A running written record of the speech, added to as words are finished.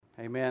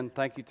Amen.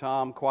 Thank you,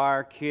 Tom,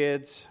 choir,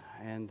 kids,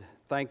 and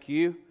thank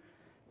you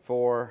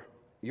for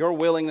your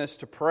willingness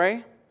to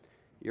pray,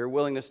 your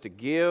willingness to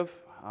give,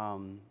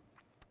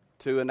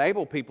 to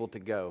enable people to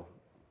go.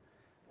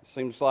 It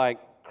seems like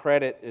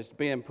credit is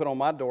being put on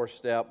my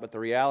doorstep, but the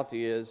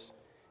reality is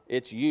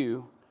it's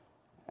you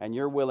and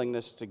your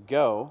willingness to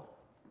go,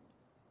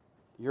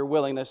 your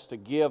willingness to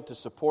give to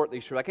support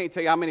these trips. I can't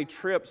tell you how many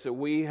trips that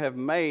we have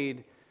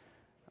made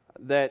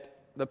that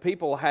the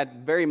people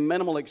had very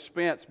minimal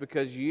expense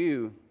because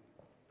you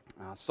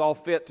saw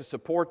fit to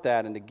support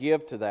that and to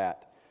give to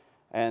that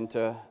and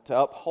to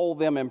uphold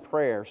them in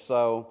prayer.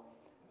 So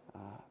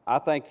I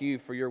thank you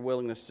for your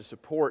willingness to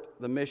support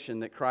the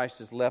mission that Christ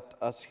has left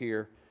us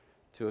here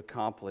to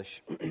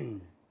accomplish.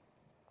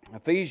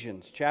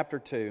 Ephesians chapter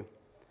 2.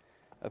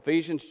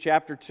 Ephesians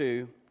chapter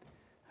 2.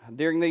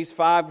 During these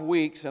 5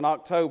 weeks in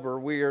October,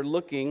 we are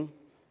looking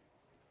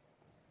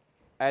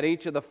at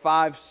each of the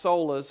 5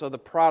 solas of the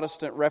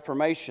Protestant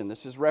Reformation.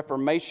 This is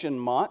Reformation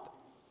Month,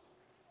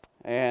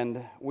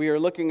 and we are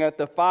looking at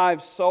the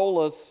 5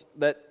 solas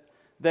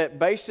that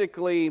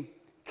basically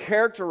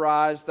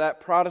characterize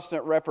that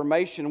Protestant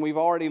Reformation. We've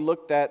already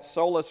looked at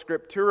sola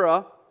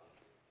scriptura,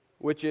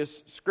 which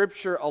is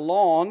Scripture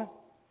alone.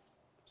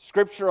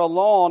 Scripture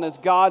alone is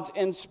God's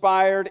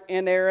inspired,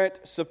 inerrant,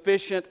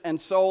 sufficient, and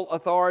sole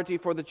authority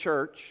for the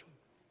church.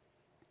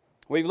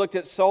 We've looked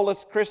at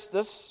solus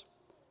Christus,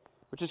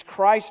 which is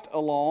Christ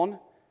alone.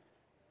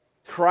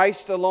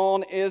 Christ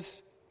alone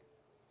is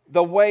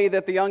the way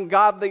that the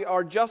ungodly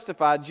are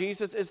justified.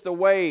 Jesus is the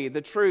way,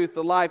 the truth,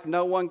 the life.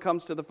 No one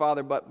comes to the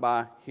Father but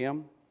by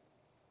Him.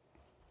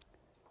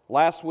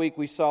 Last week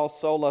we saw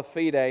sola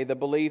fide, the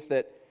belief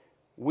that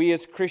we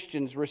as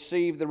Christians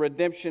receive the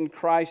redemption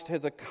Christ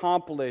has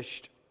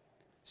accomplished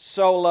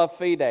sola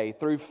fide,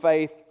 through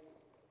faith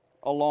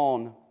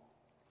alone.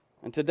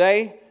 And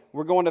today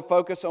we're going to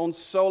focus on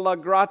sola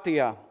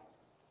gratia,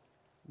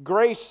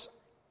 grace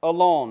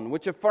alone,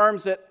 which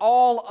affirms that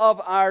all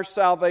of our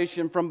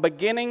salvation from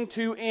beginning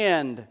to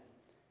end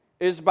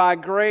is by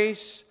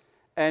grace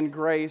and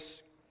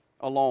grace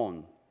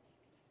alone.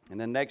 And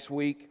then next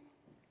week,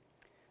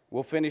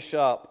 we'll finish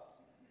up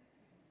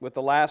with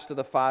the last of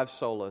the 5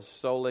 solas,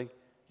 Soli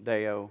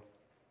Deo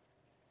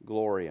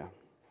Gloria.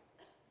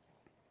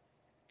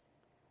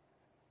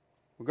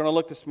 We're going to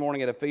look this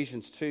morning at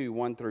Ephesians 2,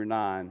 1 through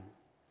 9,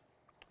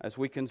 as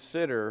we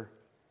consider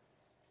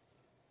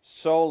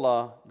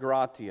sola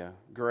gratia,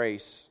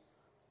 grace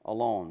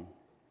alone.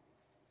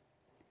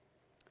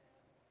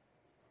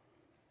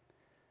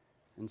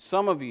 And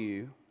some of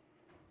you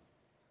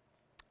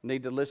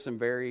need to listen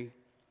very,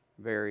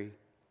 very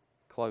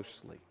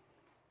closely.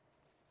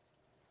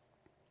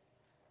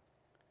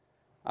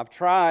 I've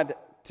tried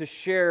to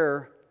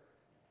share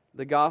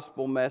the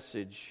gospel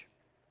message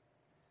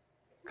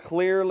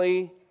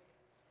clearly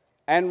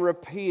and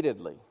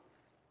repeatedly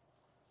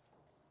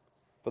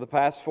for the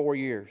past 4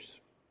 years.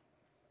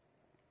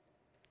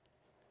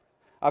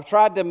 I've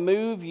tried to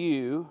move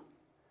you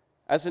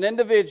as an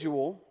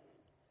individual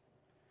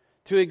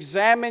to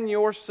examine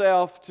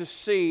yourself to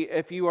see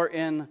if you are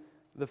in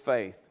the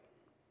faith.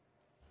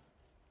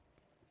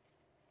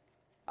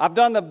 I've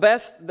done the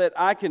best that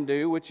I can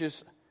do, which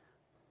is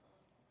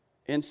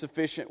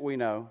insufficient, we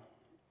know.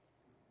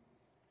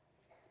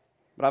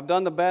 But I've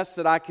done the best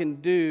that I can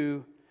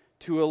do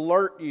to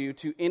alert you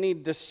to any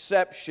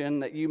deception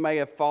that you may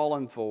have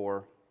fallen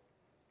for.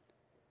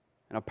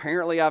 And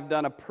apparently I've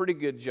done a pretty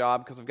good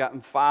job because I've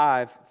gotten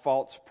 5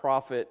 false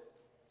prophet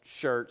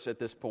shirts at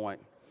this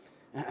point.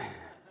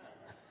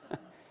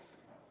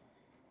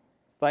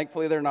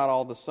 Thankfully, they're not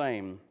all the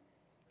same.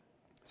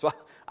 So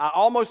I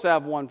almost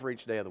have one for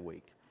each day of the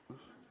week.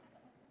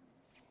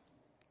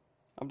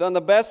 I've done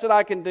the best that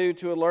I can do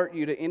to alert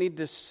you to any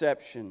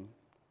deception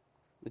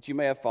that you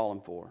may have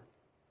fallen for.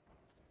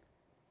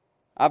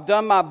 I've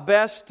done my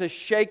best to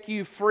shake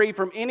you free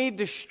from any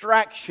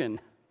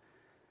distraction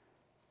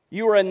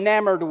you are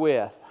enamored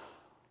with.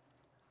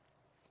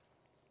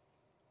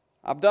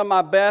 I've done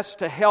my best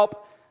to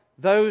help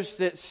those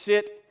that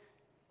sit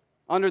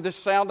under the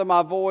sound of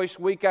my voice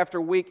week after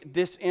week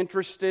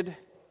disinterested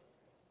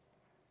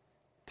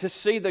to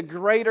see the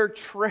greater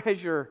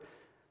treasure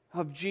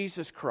of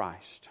Jesus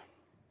Christ.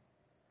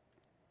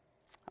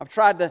 I've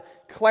tried to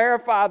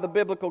clarify the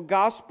biblical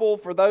gospel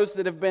for those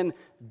that have been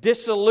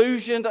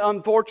disillusioned,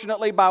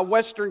 unfortunately, by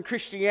Western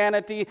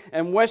Christianity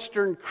and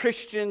Western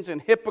Christians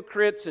and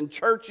hypocrites and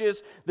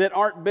churches that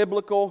aren't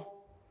biblical.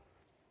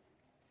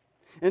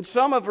 And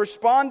some have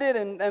responded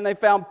and they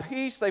found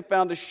peace, they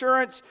found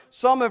assurance.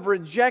 Some have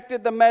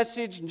rejected the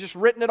message and just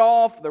written it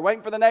off. They're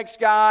waiting for the next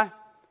guy.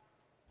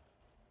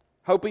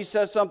 Hope he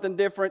says something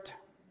different.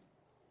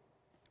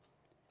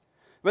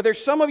 But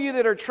there's some of you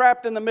that are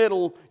trapped in the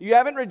middle. You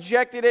haven't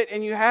rejected it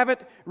and you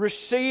haven't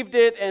received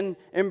it and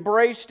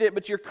embraced it,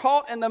 but you're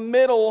caught in the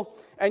middle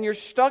and you're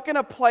stuck in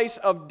a place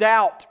of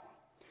doubt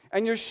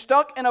and you're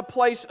stuck in a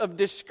place of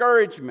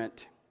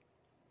discouragement.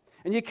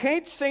 And you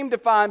can't seem to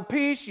find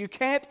peace, you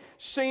can't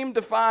seem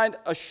to find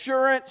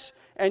assurance,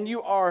 and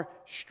you are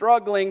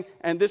struggling,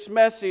 and this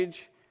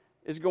message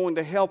is going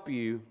to help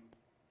you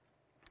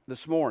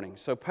this morning.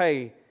 So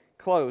pay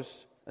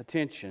close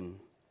attention.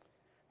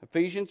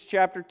 Ephesians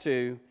chapter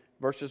 2,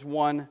 verses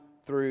 1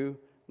 through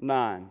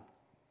 9.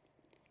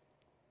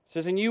 It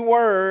says, "And you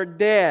were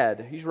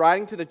dead." He's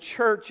writing to the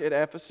church at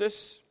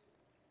Ephesus.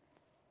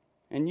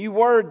 "And you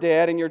were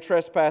dead in your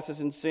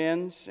trespasses and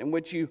sins, in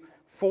which you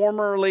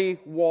formerly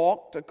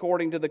walked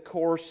according to the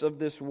course of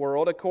this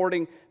world,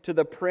 according to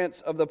the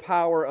prince of the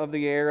power of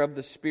the air, of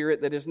the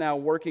spirit that is now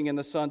working in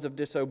the sons of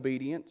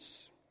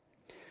disobedience.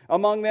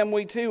 Among them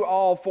we too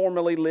all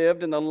formerly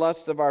lived in the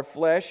lust of our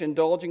flesh,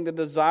 indulging the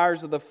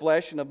desires of the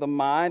flesh and of the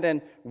mind,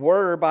 and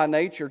were by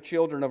nature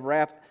children of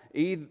wrath,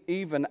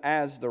 even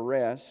as the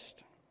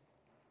rest."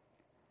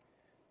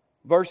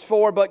 Verse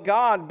 4, "But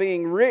God,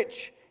 being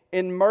rich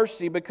in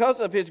mercy,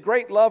 because of His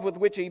great love with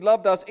which He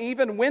loved us,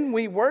 even when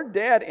we were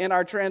dead in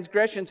our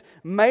transgressions,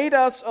 made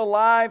us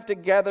alive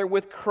together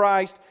with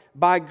Christ.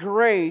 By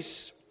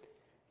grace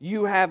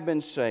you have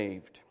been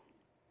saved.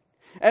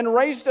 And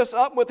raised us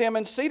up with Him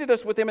and seated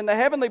us with Him in the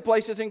heavenly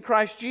places in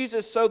Christ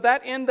Jesus, so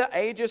that in the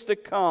ages to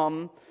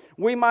come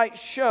we might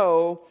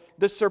show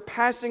the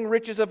surpassing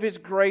riches of His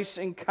grace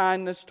and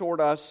kindness toward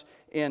us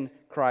in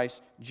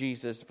Christ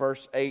Jesus."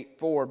 Verse 8,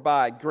 "For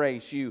by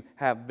grace you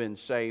have been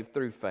saved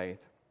through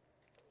faith.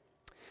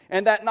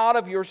 And that not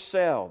of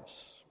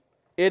yourselves.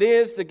 It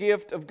is the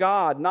gift of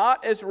God,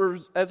 not as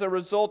a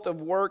result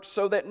of works,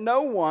 so that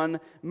no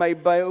one may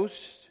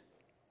boast."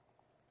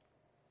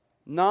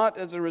 Not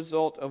as a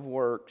result of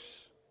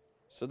works,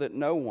 so that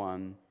no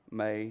one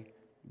may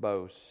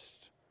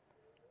boast.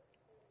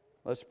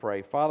 Let's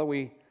pray. Father,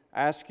 we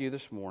ask you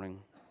this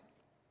morning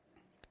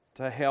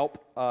to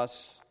help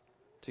us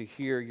to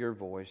hear your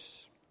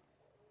voice,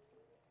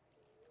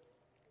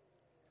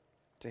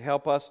 to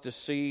help us to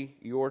see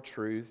your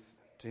truth,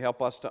 to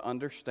help us to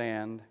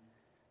understand,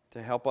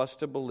 to help us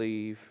to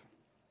believe.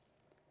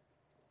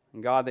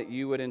 And God, that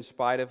you would, in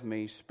spite of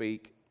me,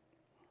 speak.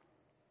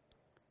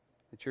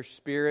 That your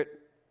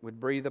Spirit would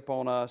breathe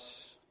upon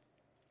us,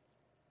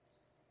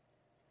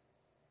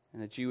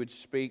 and that you would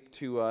speak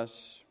to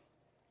us,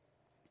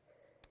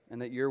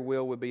 and that your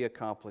will would be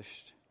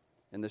accomplished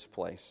in this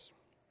place.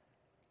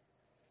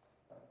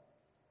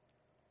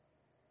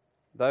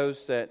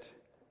 Those that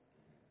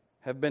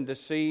have been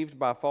deceived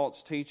by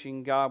false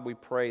teaching, God, we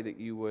pray that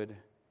you would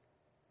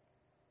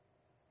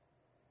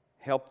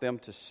help them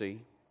to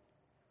see.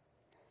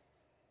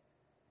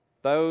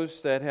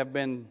 Those that have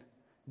been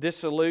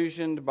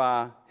disillusioned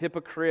by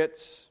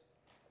hypocrites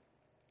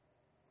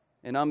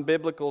and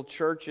unbiblical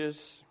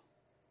churches,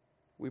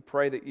 we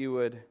pray that you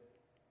would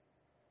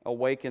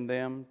awaken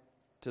them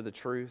to the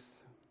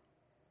truth.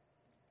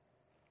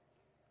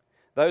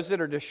 Those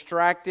that are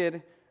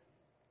distracted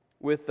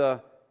with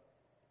the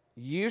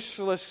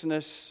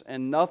uselessness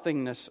and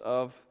nothingness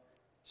of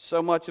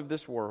so much of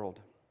this world,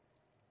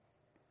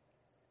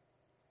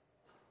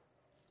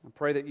 I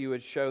pray that you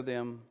would show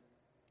them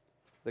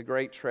the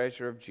great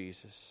treasure of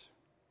Jesus.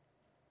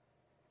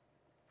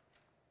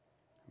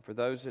 And for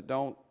those that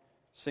don't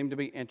seem to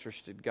be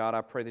interested, God,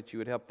 I pray that you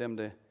would help them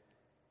to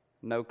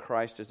know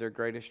Christ as their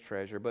greatest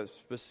treasure. But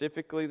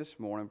specifically this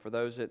morning, for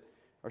those that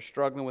are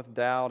struggling with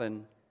doubt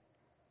and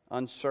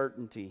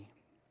uncertainty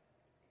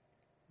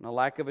and a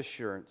lack of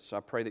assurance, I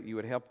pray that you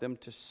would help them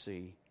to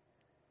see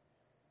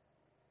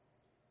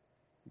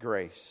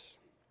grace.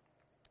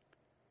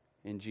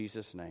 In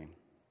Jesus' name,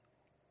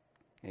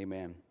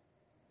 amen.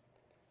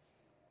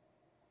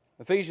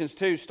 Ephesians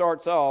 2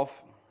 starts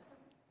off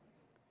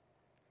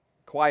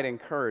quite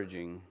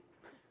encouraging.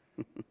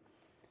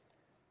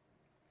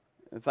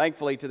 And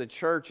thankfully to the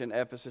church in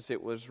Ephesus,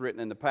 it was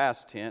written in the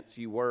past tense.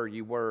 You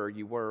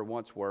were,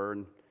 once were.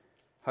 And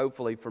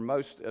hopefully for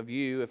most of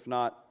you, if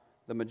not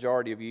the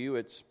majority of you,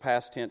 it's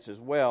past tense as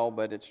well,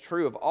 but it's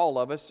true of all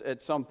of us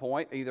at some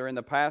point, either in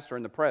the past or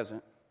in the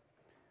present.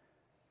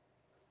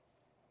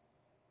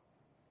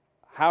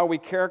 How are we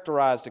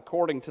characterized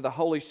according to the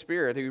Holy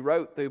Spirit who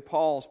wrote through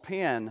Paul's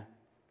pen?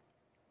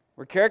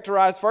 We're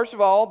characterized, first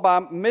of all, by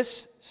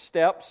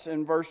missteps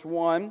in verse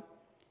 1.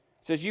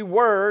 It says, "You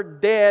were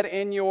dead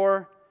in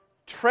your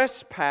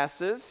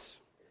trespasses."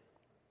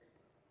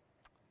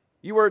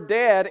 You were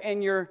dead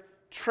in your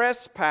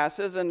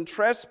trespasses, and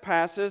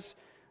trespasses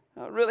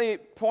really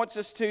points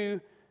us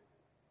to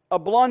a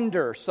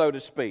blunder, so to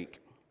speak.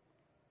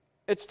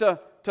 It's to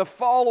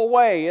fall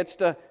away. It's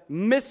to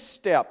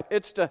misstep.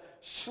 It's to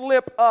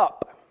slip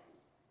up.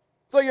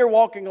 So you're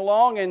walking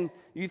along and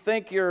you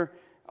think you're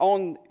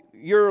on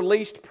your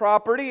leased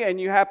property and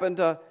you happen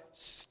to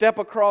step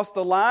across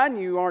the line.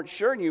 You aren't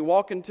sure, and you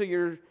walk into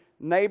your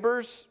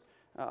neighbor's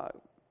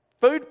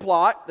food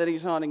plot that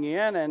he's hunting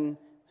in, and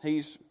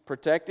he's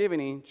protective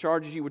and he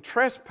charges you with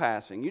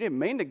trespassing. You didn't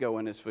mean to go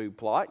in his food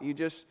plot. You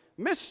just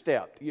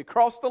misstepped. You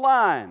crossed the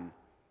line.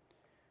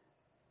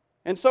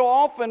 And so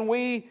often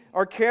we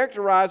are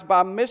characterized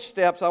by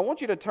missteps. I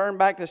want you to turn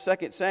back to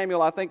 2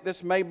 Samuel. I think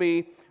this may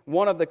be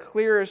one of the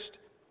clearest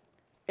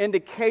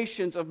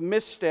indications of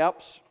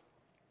missteps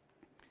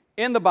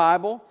in the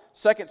Bible.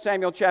 2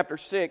 Samuel chapter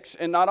 6.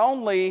 And not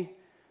only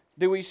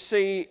do we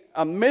see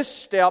a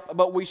misstep,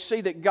 but we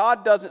see that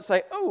God doesn't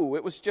say, "Oh,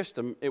 it was just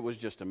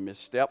a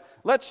misstep.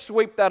 Let's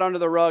sweep that under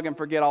the rug and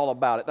forget all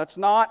about it." That's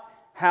not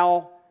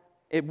how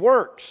it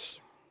works.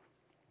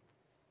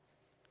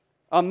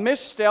 A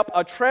misstep,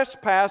 a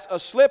trespass, a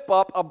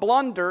slip-up, a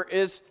blunder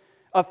is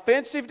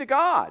offensive to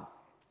God.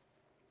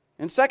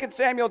 In 2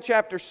 Samuel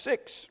chapter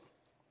 6,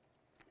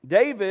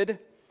 David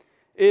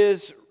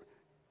is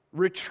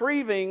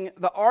retrieving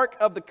the Ark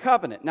of the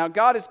Covenant. Now,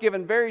 God has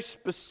given very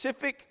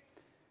specific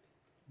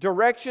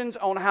directions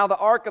on how the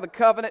Ark of the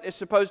Covenant is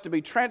supposed to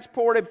be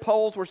transported.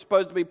 Poles were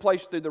supposed to be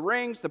placed through the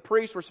rings. The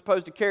priests were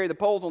supposed to carry the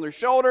poles on their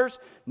shoulders.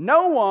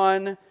 No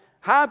one,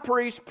 high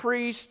priest,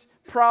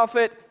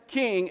 prophet,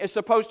 king, is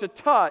supposed to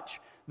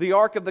touch the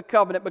Ark of the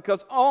Covenant,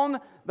 because on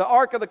the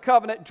Ark of the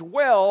Covenant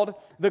dwelled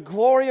the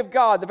glory of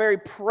God, the very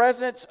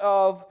presence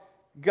of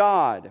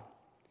God.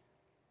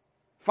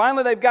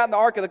 Finally, they've gotten the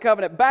Ark of the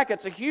Covenant back.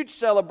 It's a huge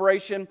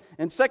celebration.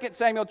 In 2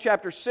 Samuel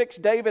chapter 6,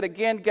 David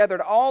again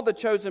gathered all the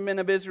chosen men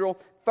of Israel,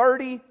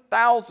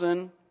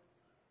 30,000.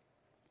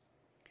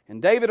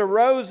 And David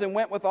arose and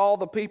went with all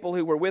the people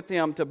who were with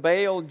him to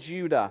Baal,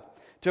 Judah,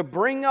 to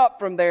bring up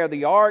from there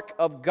the Ark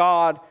of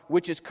God,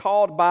 which is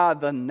called by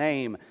the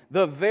name,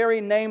 the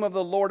very name of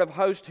the Lord of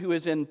hosts, who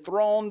is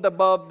enthroned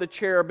above the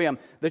cherubim.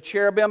 The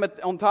cherubim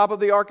on top of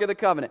the Ark of the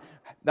Covenant.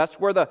 That's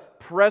where the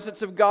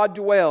presence of God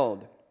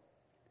dwelled.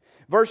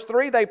 Verse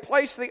 3, they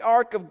placed the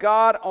Ark of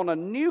God on a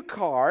new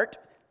cart,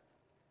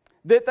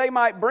 that they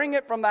might bring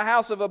it from the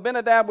house of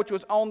Abinadab, which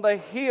was on the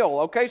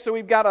hill. Okay, so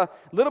we've got a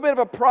little bit of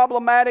a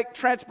problematic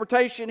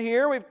transportation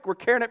here. We're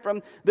carrying it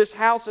from this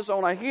house that's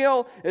on a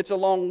hill. It's a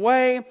long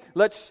way.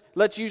 Let's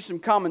use some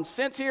common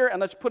sense here, and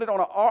let's put it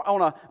on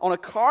a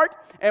cart.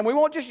 And we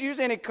won't just use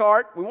any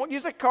cart. We won't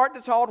use a cart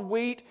that's hauled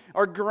wheat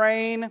or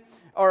grain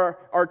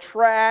or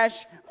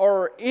trash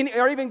or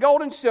even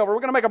gold and silver.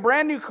 We're going to make a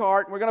brand new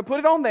cart. We're going to put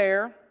it on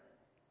there.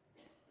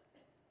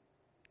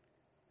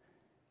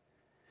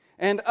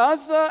 And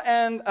Uzzah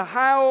and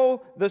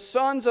Ahio, the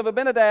sons of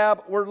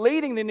Abinadab, were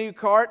leading the new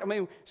cart.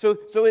 So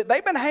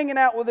they've been hanging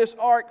out with this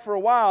ark for a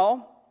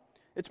while.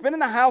 It's been in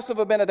the house of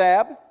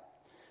Abinadab.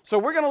 So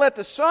we're going to let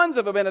the sons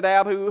of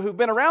Abinadab, who've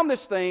been around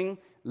this thing,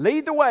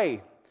 lead the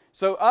way.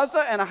 So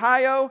Uzzah and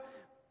Ahio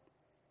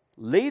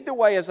lead the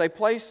way as they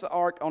place the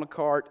ark on a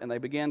cart and they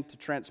begin to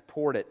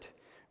transport it.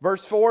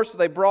 Verse 4, so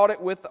they brought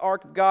it with the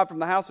ark of God from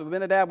the house of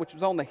Abinadab, which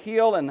was on the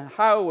hill, and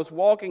Ahio was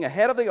walking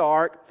ahead of the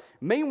ark.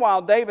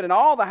 Meanwhile, David and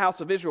all the house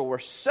of Israel were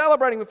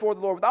celebrating before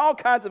the Lord with all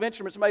kinds of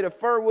instruments made of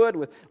fir wood,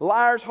 with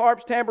lyres,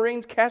 harps,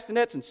 tambourines,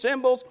 castanets, and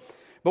cymbals.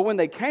 But when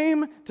they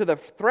came to the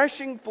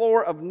threshing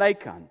floor of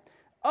Nacon,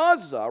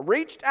 Uzzah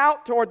reached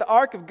out toward the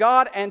ark of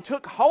God and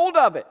took hold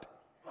of it.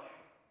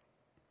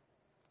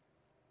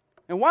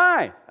 And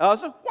why,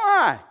 Uzzah?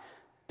 Why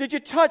did you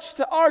touch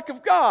the ark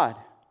of God?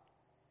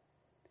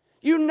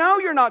 You know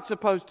you're not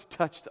supposed to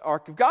touch the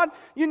ark of God.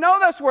 You know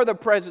that's where the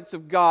presence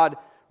of God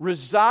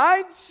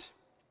resides.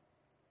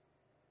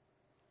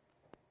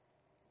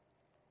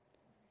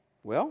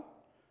 Well,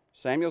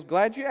 Samuel's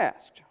glad you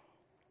asked. It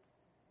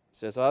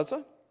says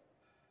Uzzah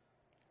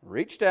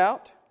reached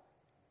out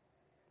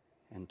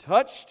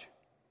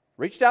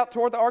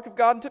toward the ark of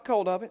God and took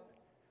hold of it,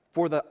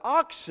 for the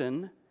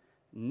oxen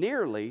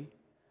nearly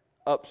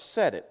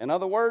upset it. In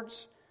other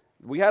words,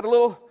 we had a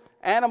little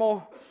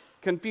animal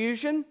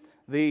confusion.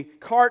 The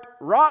cart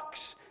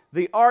rocks,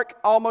 the ark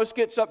almost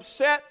gets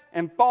upset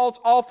and falls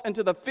off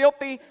into the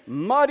filthy,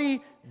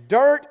 muddy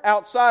dirt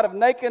outside of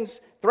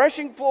Nacon's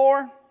threshing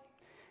floor.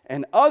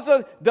 And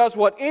Uzzah does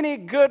what any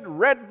good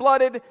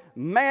red-blooded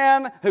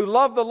man who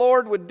loved the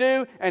Lord would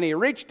do, and he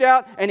reached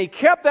out and he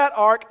kept that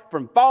ark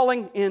from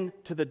falling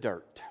into the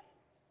dirt.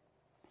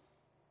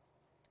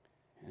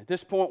 And at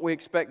this point, we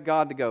expect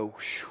God to go,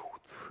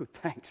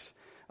 "Thanks,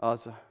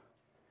 Uzzah.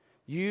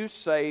 You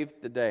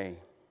saved the day."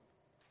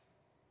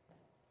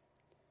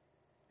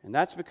 And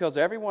that's because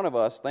every one of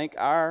us think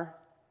our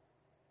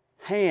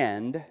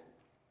hand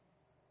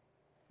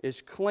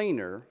is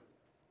cleaner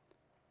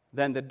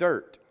than the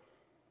dirt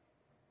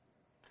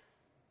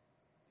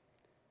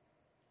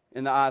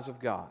in the eyes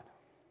of God.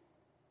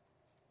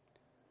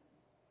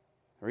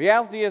 The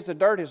reality is the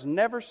dirt has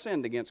never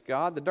sinned against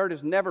God. The dirt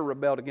has never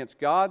rebelled against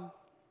God.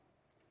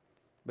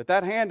 But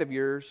that hand of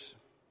yours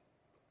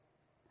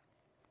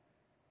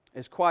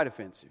is quite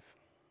offensive.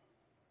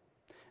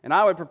 And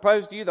I would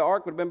propose to you the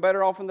ark would have been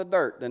better off in the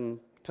dirt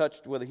than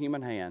touched with a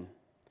human hand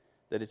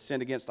that had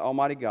sinned against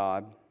Almighty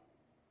God.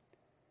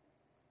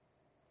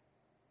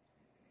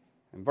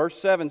 And verse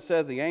 7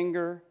 says, the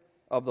anger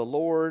of the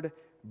Lord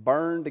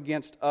burned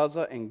against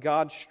Uzzah, and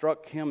God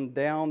struck him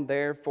down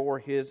there for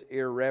his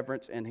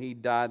irreverence, and he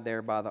died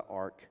there by the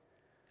ark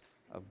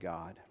of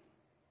God.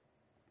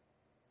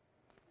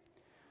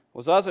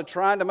 Was Uzzah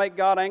trying to make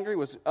God angry?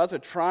 Was Uzzah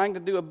trying to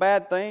do a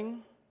bad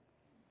thing?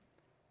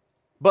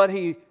 But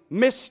he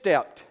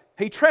misstepped.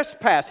 He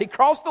trespassed. He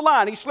crossed the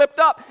line. He slipped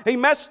up. He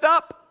messed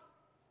up.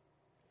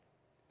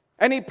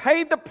 And he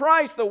paid the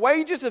price. The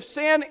wages of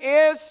sin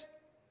is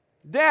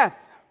death.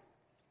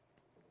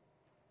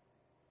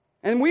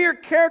 And we are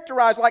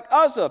characterized, like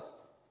Uzzah,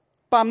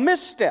 by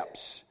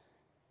missteps,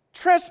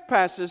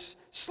 trespasses,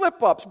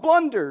 slip-ups,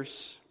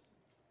 blunders.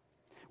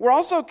 We're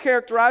also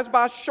characterized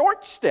by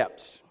short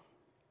steps.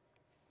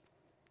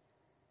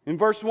 In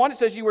verse 1, it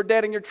says, you were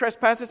dead in your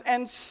trespasses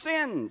and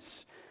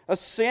sins. A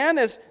sin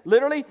is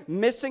literally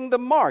missing the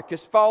mark.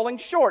 It's falling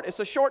short. It's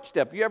a short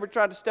step. You ever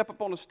tried to step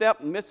up on a step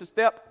and miss a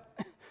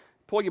step?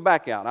 Pull your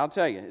back out, I'll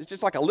tell you. It's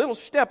just like a little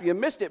step. You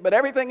missed it, but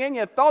everything in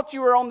you thought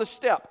you were on the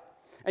step.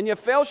 And you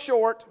fell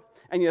short,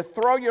 and you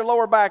throw your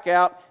lower back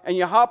out, and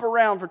you hop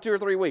around for 2 or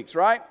 3 weeks,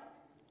 right?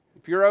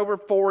 If you're over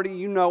 40,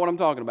 you know what I'm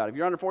talking about. If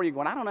you're under 40, you're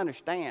going, I don't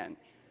understand.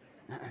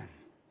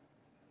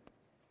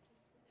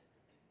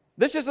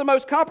 This is the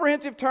most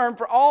comprehensive term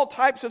for all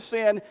types of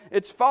sin.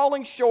 It's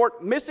falling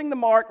short, missing the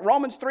mark.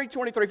 Romans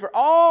 3:23, for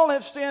all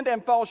have sinned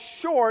and fall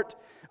short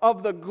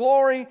of the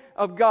glory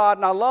of God.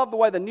 And I love the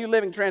way the New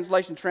Living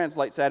Translation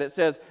translates that. It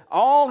says,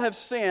 all have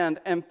sinned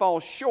and fall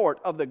short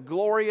of the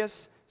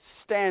glorious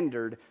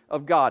standard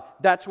of God.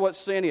 That's what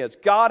sin is.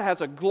 God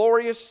has a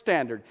glorious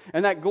standard,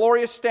 and that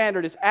glorious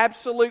standard is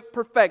absolute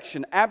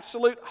perfection,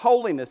 absolute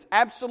holiness,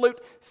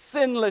 absolute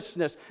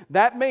sinlessness.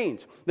 That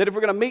means that if we're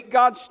going to meet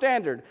God's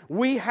standard,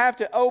 we have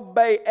to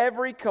obey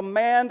every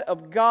command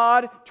of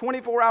God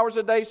 24 hours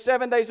a day,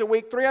 7 days a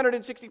week,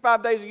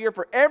 365 days a year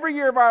for every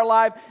year of our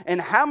life.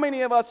 And how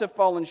many of us have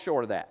fallen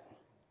short of that?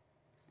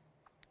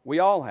 We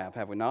all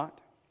have we not?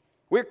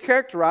 We're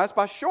characterized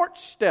by short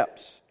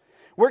steps.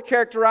 We're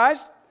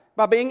characterized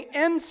by being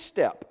in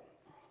step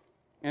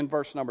in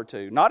verse number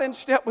 2. Not in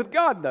step with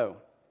God, though.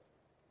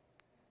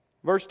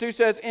 Verse 2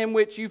 says, in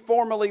which you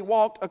formerly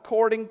walked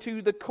according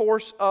to the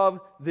course of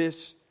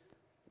this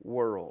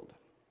world.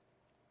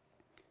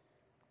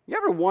 You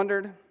ever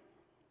wondered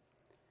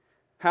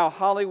how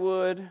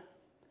Hollywood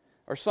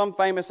or some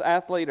famous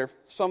athlete or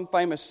some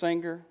famous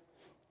singer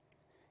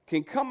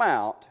can come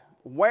out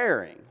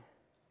wearing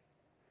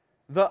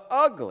the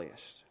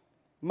ugliest,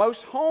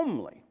 most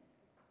homely,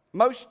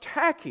 most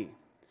tacky,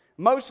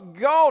 most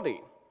gaudy,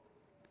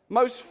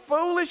 most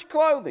foolish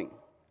clothing,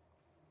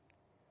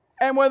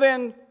 and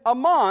within a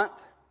month,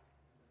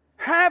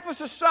 half of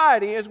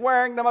society is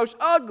wearing the most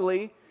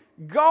ugly,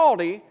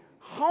 gaudy,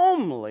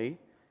 homely,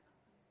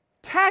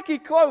 tacky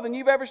clothing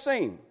you've ever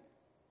seen?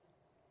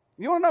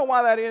 You want to know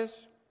why that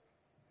is?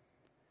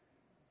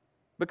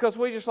 Because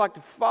we just like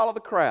to follow the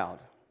crowd.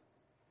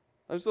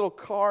 Those little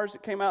cars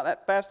that came out,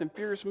 that Fast and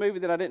Furious movie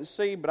that I didn't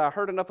see, but I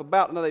heard enough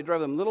about to know they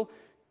drove them little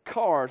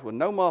cars with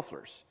no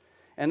mufflers.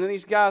 And then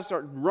these guys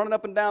start running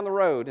up and down the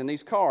road in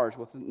these cars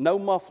with no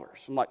mufflers.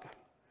 I'm like,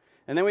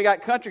 and then we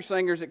got country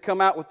singers that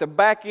come out with the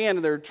back end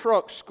of their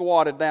truck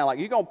squatted down. Like,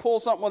 you're going to pull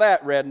something with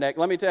that, redneck,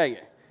 let me tell you.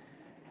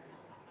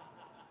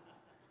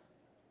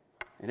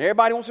 And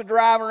everybody wants to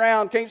drive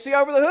around, can't see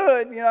over the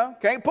hood,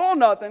 can't pull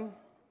nothing.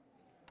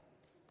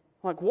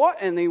 Like, what?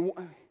 And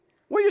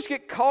we just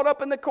get caught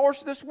up in the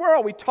course of this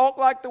world. We talk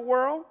like the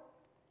world.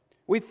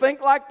 We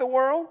think like the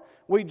world.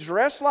 We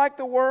dress like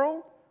the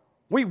world.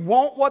 We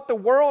want what the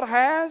world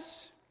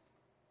has.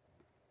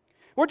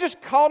 We're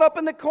just caught up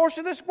in the course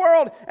of this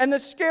world. And the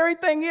scary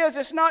thing is,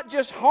 it's not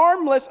just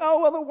harmless.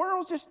 Oh, well, the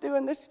world's just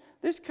doing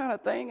this kind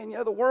of thing. And,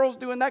 the world's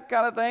doing that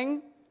kind of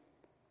thing.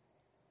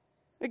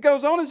 It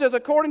goes on and says,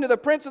 according to the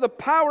prince of the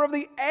power of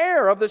the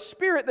air, of the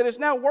spirit that is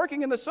now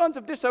working in the sons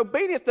of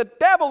disobedience, the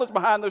devil is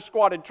behind those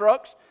squatted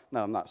trucks.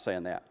 No, I'm not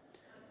saying that.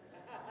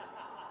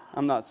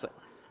 I'm not saying.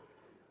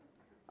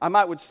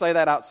 I would say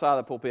that outside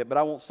the pulpit, but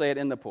I won't say it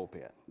in the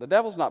pulpit. The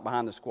devil's not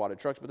behind the squatted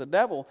trucks, but the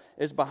devil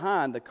is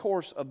behind the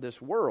course of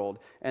this world,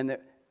 and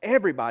that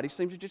everybody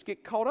seems to just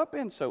get caught up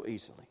in so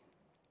easily.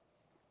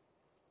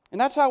 And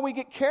that's how we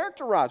get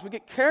characterized. We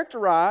get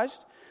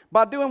characterized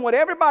by doing what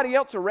everybody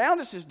else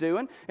around us is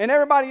doing, and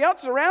everybody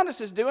else around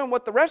us is doing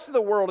what the rest of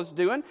the world is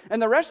doing,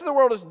 and the rest of the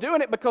world is doing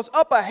it because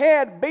up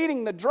ahead,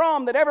 beating the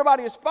drum that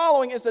everybody is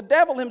following is the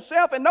devil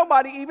himself, and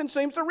nobody even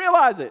seems to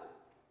realize it.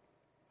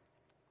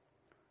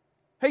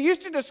 He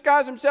used to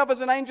disguise himself as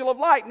an angel of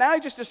light. Now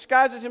he just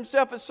disguises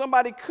himself as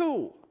somebody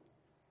cool.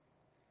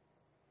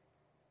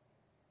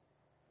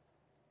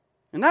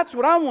 And that's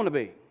what I want to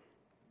be.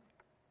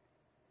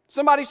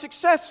 Somebody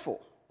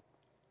successful.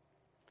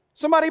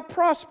 Somebody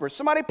prosperous.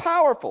 Somebody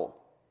powerful.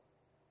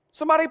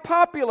 Somebody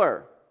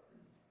popular.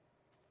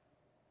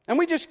 And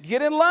we just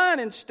get in line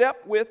and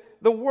step with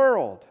the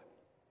world.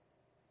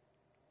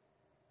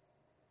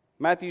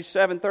 Matthew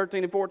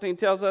 7:13 and 14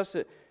 tells us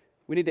that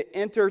we need to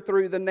enter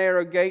through the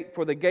narrow gate,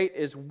 for the gate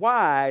is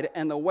wide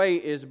and the way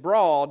is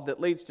broad that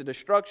leads to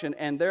destruction,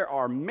 and there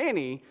are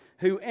many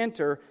who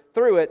enter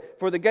through it.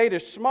 For the gate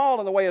is small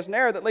and the way is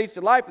narrow that leads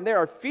to life, and there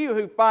are few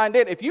who find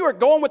it. If you're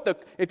going with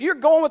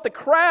the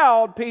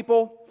crowd,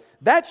 people,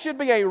 that should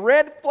be a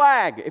red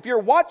flag. If you're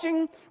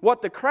watching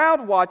what the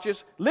crowd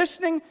watches,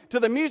 listening to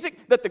the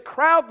music that the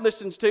crowd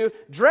listens to,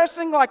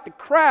 dressing like the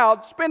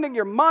crowd, spending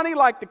your money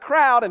like the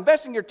crowd,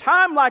 investing your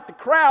time like the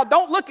crowd,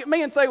 don't look at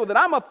me and say, well, that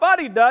I'm a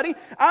fuddy-duddy.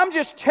 I'm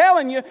just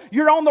telling you,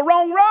 you're on the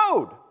wrong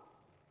road.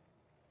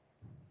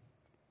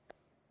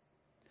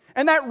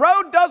 And that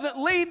road doesn't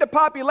lead to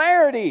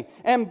popularity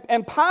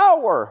and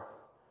power.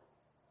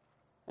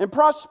 And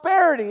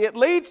prosperity, it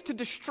leads to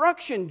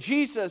destruction,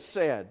 Jesus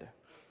said.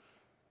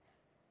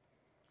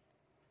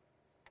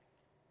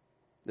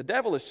 The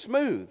devil is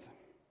smooth.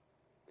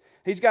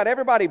 He's got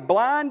everybody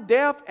blind,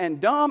 deaf, and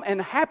dumb, and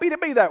happy to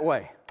be that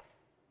way.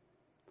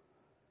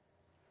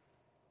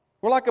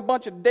 We're like a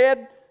bunch of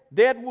dead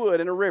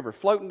wood in a river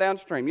floating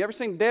downstream. You ever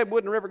seen dead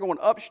wood in a river going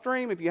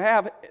upstream? If you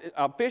have,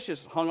 a fish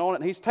is hung on it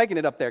and he's taking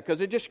it up there because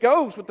it just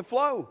goes with the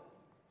flow.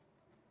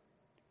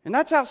 And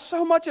that's how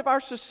so much of our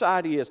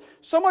society is.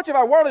 So much of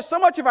our world is. So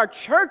much of our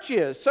church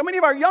is. So many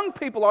of our young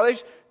people are. They're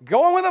just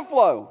going with the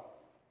flow.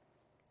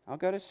 I'll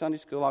go to Sunday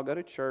school. I'll go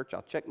to church.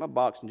 I'll check my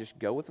box and just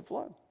go with the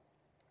flow.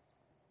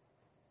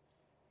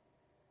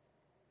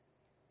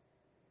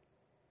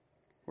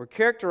 We're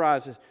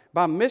characterized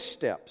by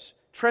missteps,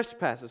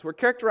 trespasses. We're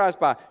characterized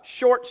by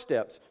short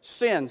steps,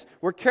 sins.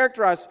 We're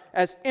characterized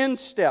as in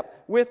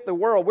step with the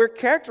world. We're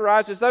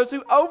characterized as those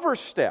who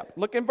overstep.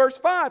 Look in verse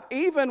 5.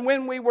 Even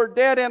when we were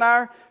dead in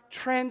our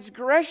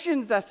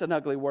transgressions. That's an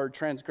ugly word,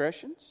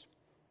 transgressions.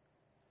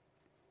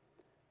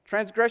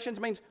 Transgressions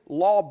means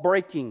law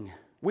breaking.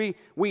 We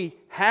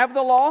have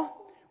the law.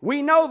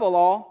 We know the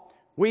law.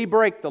 We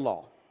break the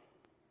law.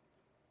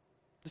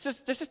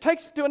 This just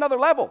takes it to another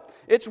level.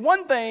 It's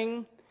one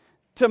thing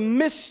to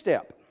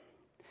misstep.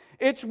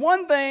 It's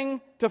one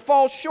thing to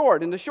fall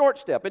short in the short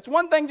step. It's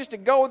one thing just to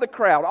go with the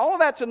crowd. All of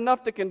that's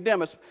enough to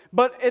condemn us.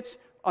 But it's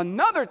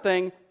another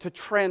thing to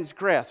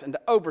transgress and to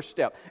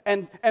overstep.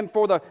 And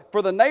for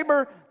the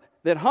neighbor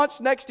that hunts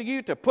next to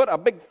you to put a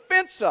big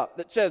fence up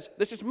that says,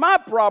 this is my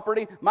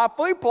property, my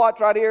food plot's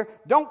right here,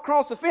 don't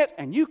cross the fence,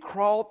 and you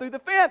crawl through the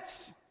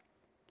fence.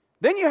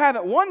 Then you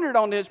haven't wandered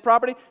onto his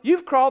property,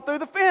 you've crawled through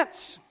the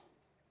fence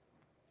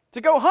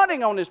to go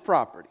hunting on his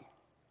property.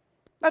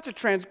 That's a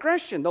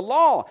transgression. The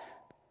law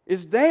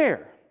is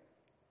there.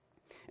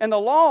 And the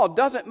law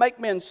doesn't make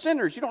men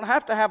sinners. You don't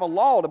have to have a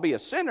law to be a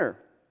sinner.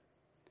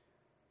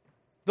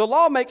 The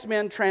law makes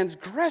men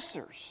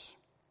transgressors,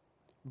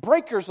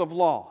 breakers of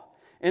law,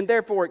 and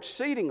therefore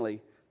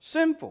exceedingly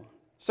sinful.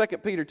 2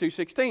 Peter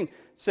 2:16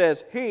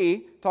 says,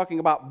 he, talking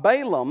about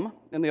Balaam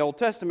in the Old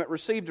Testament,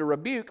 received a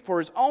rebuke for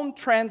his own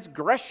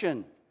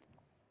transgression.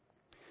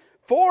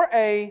 For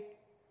a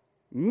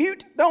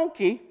mute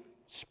donkey,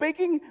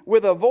 speaking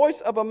with a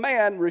voice of a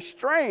man,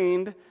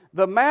 restrained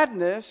the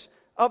madness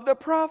of the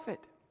prophet.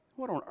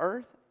 What on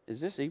earth is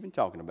this even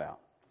talking about?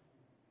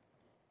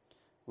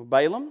 Well,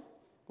 Balaam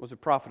was a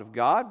prophet of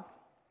God.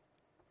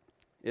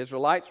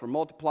 Israelites were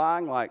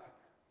multiplying like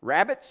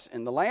rabbits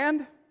in the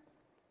land.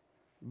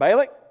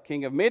 Balak,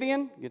 king of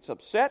Midian, gets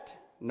upset,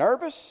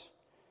 nervous.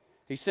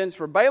 He sends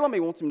for Balaam. He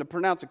wants him to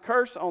pronounce a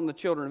curse on the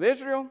children of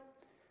Israel.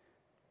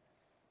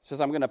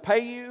 Says, I'm going to pay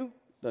you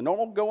the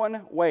normal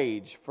going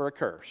wage for a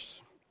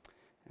curse.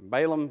 And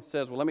Balaam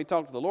says, well, let me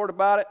talk to the Lord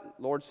about it.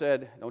 The Lord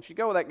said, don't you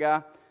go with that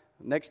guy.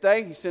 Next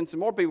day, he sends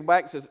some more people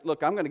back and says,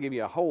 look, I'm going to give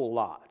you a whole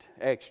lot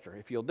extra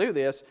if you'll do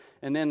this.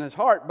 And in his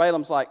heart,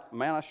 Balaam's like,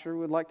 man, I sure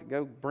would like to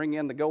go bring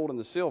in the gold and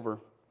the silver.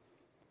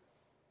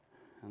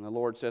 And the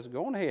Lord says,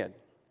 go on ahead.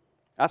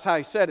 That's how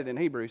he said it in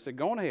Hebrew. He said,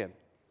 go on ahead.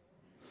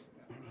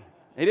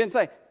 He didn't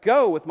say,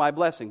 go with my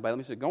blessing, Balaam.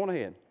 He said, go on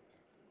ahead.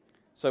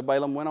 So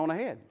Balaam went on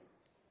ahead.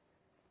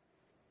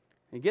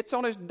 He gets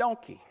on his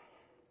donkey.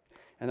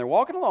 And they're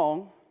walking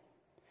along.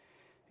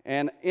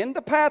 And in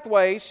the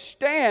pathway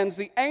stands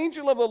the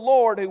angel of the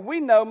Lord, who we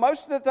know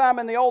most of the time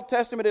in the Old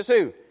Testament is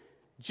who?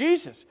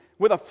 Jesus,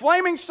 with a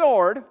flaming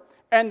sword.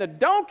 And the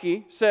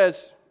donkey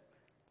says,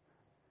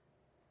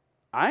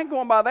 I ain't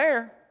going by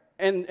there.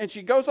 And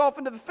she goes off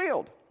into the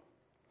field.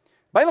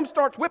 Balaam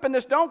starts whipping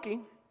this donkey,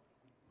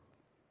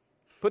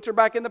 puts her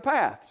back in the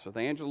path. So the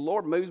angel of the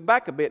Lord moves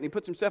back a bit, and he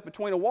puts himself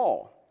between a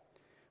wall.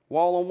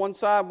 Wall on one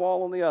side,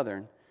 wall on the other.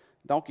 And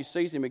the donkey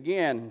sees him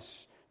again and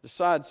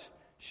decides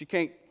she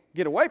can't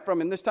get away from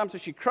him this time, so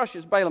she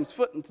crushes Balaam's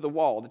foot into the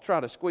wall to try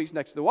to squeeze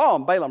next to the wall.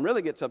 And Balaam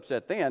really gets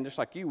upset then, just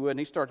like you would, and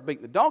he starts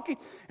beating the donkey.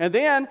 And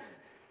then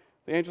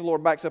the angel of the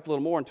Lord backs up a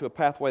little more into a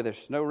pathway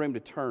there's no room to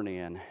turn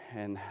in.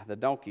 And the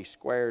donkey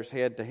squares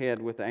head to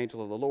head with the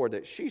angel of the Lord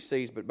that she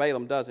sees, but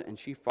Balaam doesn't, and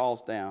she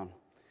falls down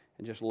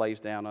and just lays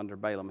down under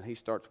Balaam. And he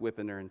starts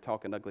whipping her and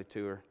talking ugly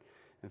to her.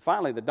 And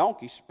finally, the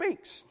donkey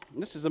speaks.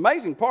 And this is an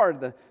amazing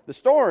part of the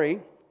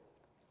story.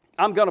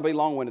 I'm going to be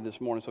long-winded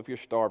this morning, so if you're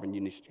starving,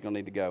 you're going to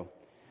need to go.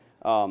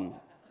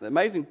 The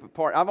amazing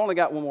part, I've only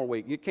got one more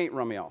week. You can't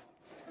run me off.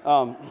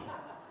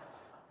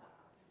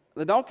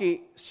 The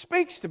donkey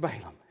speaks to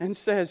Balaam and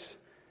says,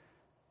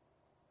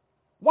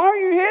 why are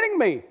you hitting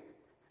me?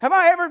 Have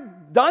I ever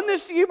done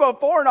this to you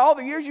before in all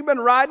the years you've been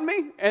riding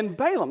me? And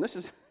Balaam,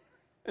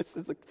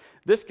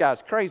 this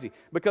guy's crazy,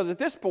 because at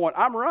this point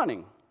I'm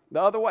running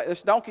the other way.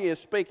 This donkey is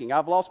speaking.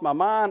 I've lost my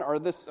mind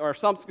or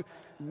something.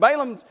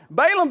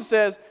 Balaam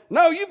says,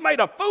 no, you've made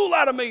a fool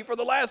out of me for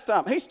the last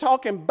time. He's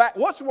talking back.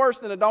 What's worse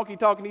than a donkey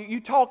talking to you?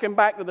 You talking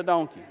back to the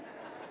donkey.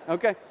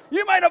 Okay?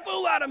 You made a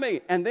fool out of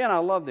me. And then I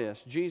love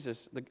this.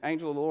 Jesus, the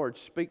angel of the Lord,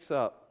 speaks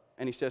up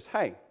and he says,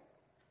 hey,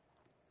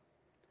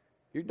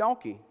 your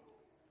donkey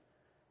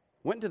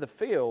went into the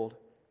field,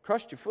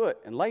 crushed your foot,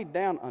 and laid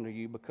down under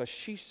you because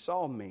she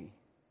saw me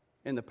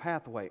in the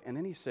pathway. And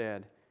then he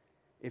said,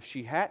 if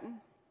she hadn't,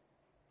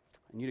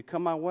 and you'd have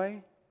come my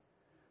way,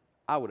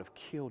 I would have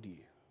killed you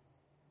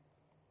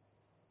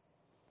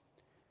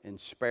and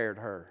spared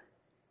her.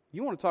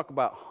 You want to talk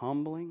about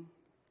humbling?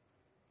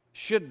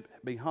 Should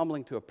be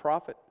humbling to a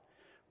prophet.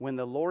 When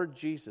the Lord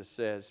Jesus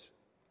says,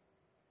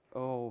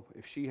 oh,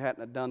 if she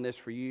hadn't have done this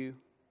for you,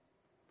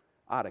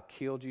 I'd have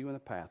killed you in the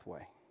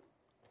pathway.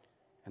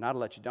 And I'd have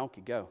let your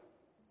donkey go.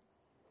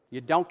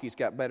 Your donkey's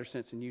got better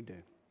sense than you do.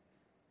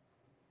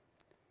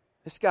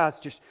 This guy's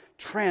just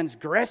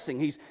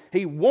transgressing.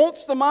 He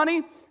wants the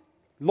money.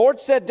 Lord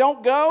said,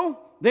 don't go.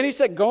 Then he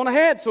said, go on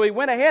ahead. So he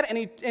went ahead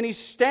and he's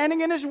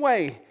standing in his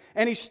way.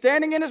 And he's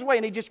standing in his way.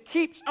 And he just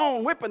keeps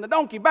on whipping the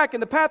donkey back in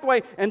the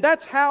pathway. And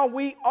that's how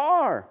we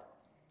are.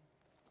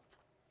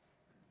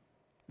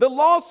 The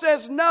law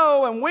says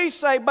no, and we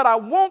say, but I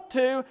want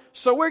to,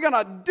 so we're going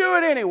to do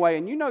it anyway.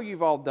 And you know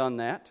you've all done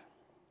that.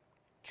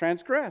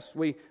 Transgress.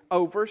 We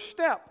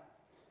overstep.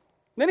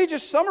 Then he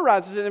just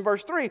summarizes it in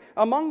verse 3.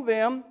 Among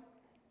them,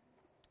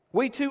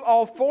 we too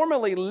all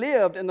formerly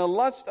lived in the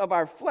lust of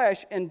our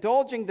flesh,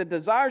 indulging the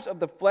desires of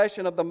the flesh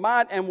and of the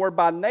mind, and were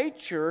by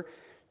nature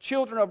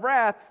children of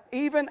wrath,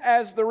 even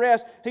as the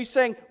rest. He's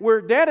saying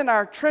we're dead in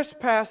our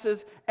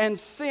trespasses and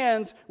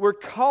sins. We're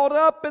caught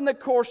up in the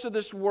course of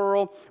this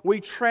world.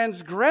 We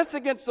transgress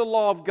against the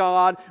law of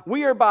God.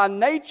 We are by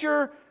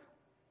nature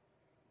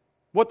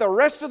what the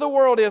rest of the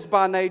world is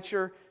by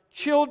nature,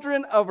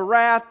 children of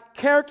wrath,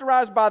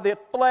 characterized by the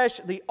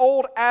flesh, the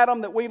old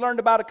Adam that we learned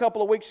about a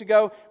couple of weeks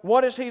ago.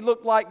 What does he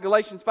look like?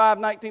 Galatians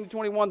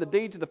 5:19-21. The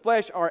deeds of the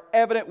flesh are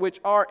evident, which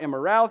are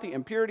immorality,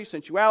 impurity,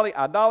 sensuality,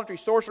 idolatry,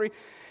 sorcery,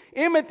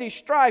 enmity,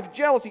 strife,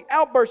 jealousy,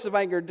 outbursts of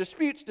anger,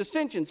 disputes,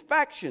 dissensions,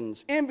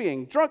 factions,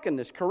 envying,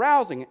 drunkenness,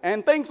 carousing,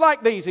 and things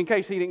like these, in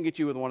case he didn't get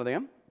you with one of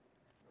them.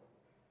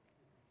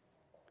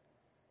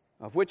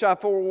 Of which I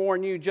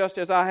forewarn you, just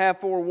as I have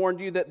forewarned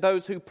you, that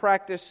those who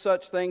practice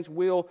such things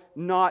will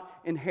not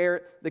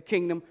inherit the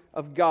kingdom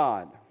of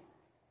God.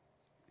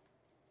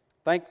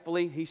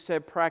 Thankfully, he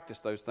said practice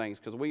those things,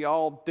 because we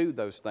all do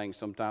those things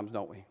sometimes,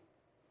 don't we?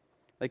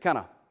 They kind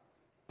of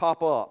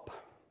pop up.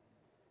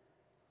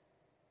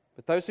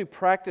 But those who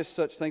practice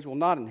such things will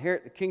not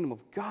inherit the kingdom of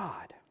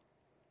God.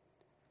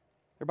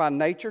 They're by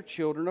nature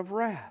children of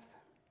wrath.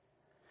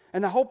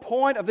 And the whole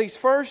point of these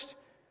first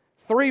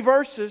 3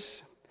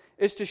 verses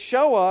is to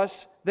show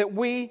us that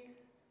we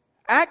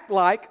act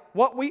like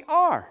what we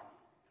are.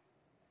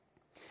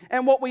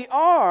 And what we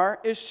are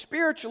is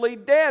spiritually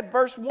dead.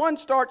 Verse 1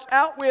 starts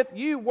out with,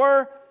 you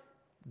were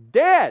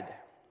dead.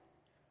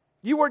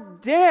 You were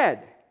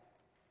dead.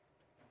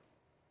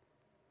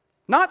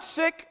 Not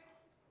sick,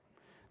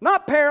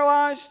 not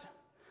paralyzed,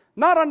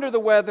 not under the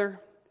weather,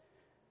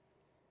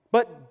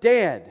 but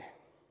dead.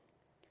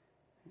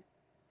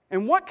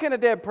 And what can a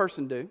dead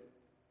person do?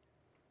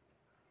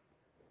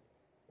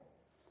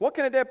 What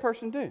can a dead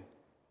person do?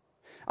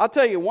 I'll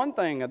tell you one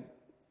thing a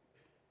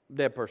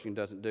dead person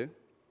doesn't do.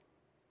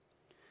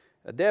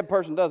 A dead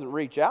person doesn't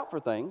reach out for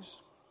things.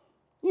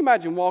 Can you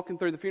imagine walking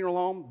through the funeral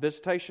home,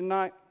 visitation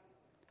night?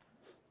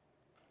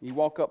 You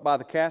walk up by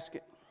the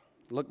casket,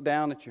 look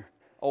down at your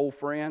old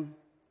friend,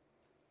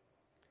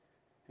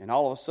 and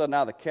all of a sudden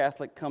out of the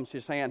Catholic comes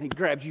his hand. He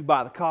grabs you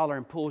by the collar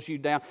and pulls you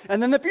down.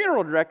 And then the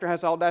funeral director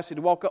has the audacity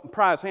to walk up and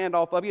pry his hand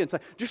off of you and say,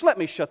 just let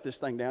me shut this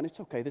thing down. It's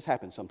okay, this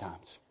happens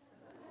sometimes.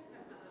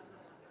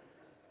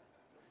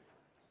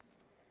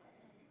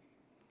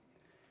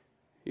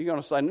 You're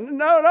going to say,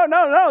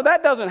 no,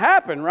 that doesn't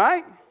happen,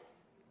 right?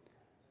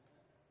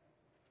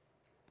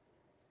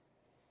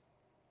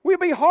 We'd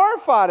be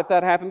horrified if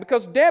that happened,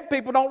 because dead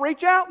people don't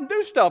reach out and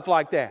do stuff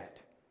like that.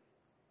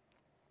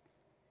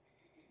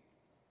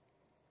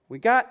 We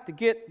got to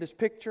get this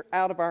picture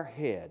out of our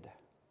head.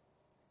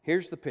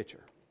 Here's the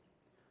picture.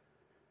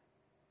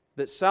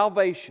 That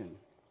salvation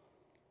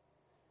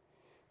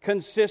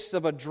consists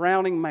of a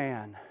drowning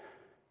man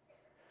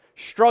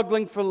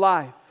struggling for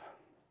life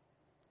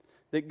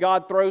that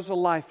God throws a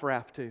life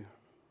raft to.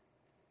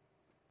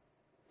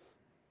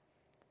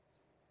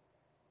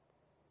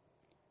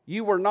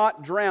 You were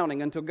not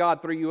drowning until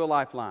God threw you a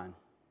lifeline.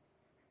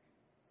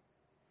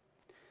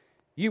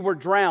 You were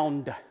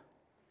drowned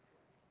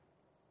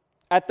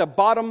at the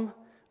bottom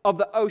of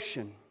the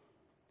ocean,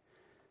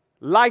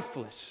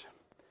 lifeless,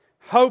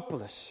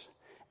 hopeless,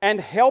 and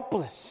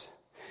helpless.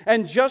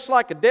 And just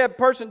like a dead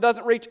person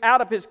doesn't reach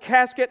out of his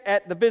casket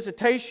at the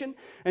visitation,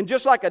 and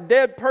just like a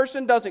dead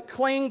person doesn't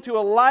cling to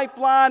a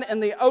lifeline in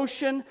the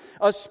ocean,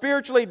 a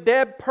spiritually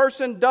dead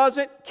person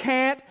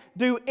can't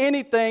do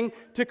anything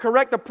to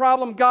correct the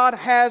problem God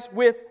has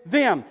with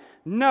them.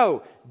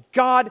 No,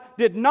 God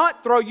did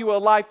not throw you a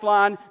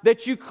lifeline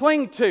that you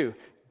cling to.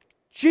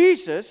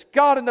 Jesus,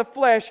 God in the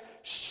flesh,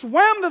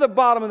 swam to the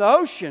bottom of the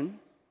ocean,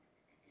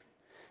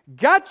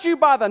 got you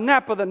by the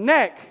nape of the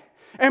neck,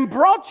 and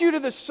brought you to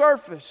the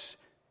surface.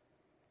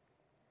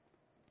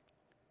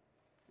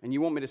 And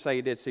you want me to say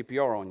He did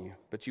CPR on you,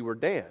 but you were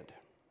dead.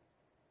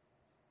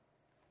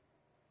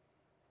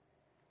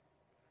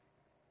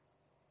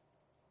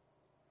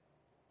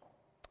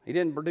 He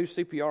didn't produce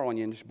CPR on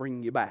you and just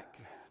bring you back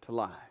to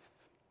life.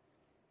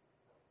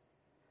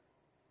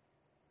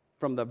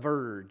 From the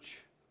verge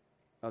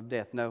of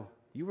death. No,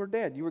 you were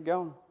dead. You were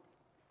gone.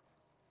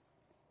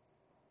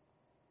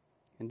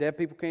 And dead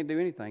people can't do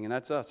anything, and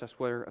that's us. That's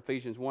where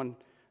Ephesians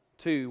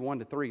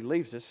 1:2-3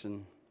 leaves us,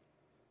 and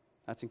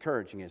that's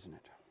encouraging, isn't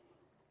it?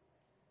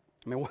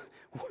 I mean,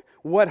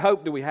 what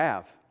hope do we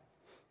have?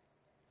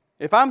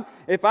 If I'm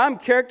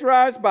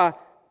characterized by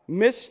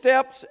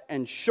missteps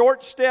and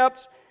short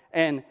steps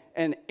and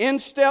in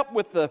step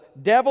with the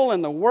devil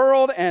and the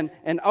world and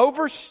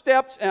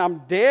oversteps, and I'm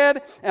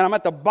dead and I'm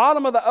at the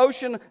bottom of the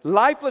ocean,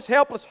 lifeless,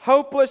 helpless,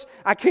 hopeless.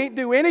 I can't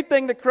do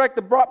anything to correct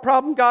the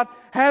problem God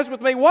has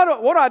with me. What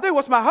do I do?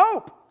 What's my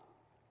hope?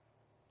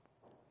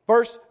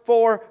 Verse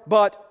 4,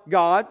 but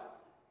God,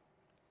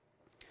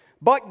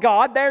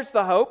 there's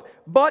the hope.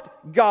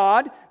 But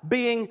God,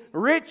 being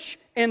rich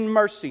in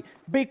mercy,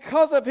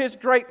 because of His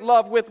great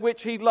love with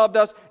which He loved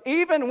us,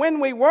 even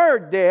when we were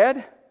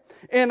dead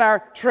in our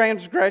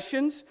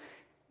transgressions,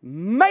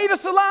 made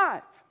us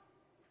alive.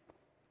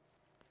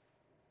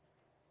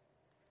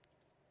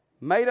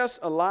 Made us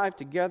alive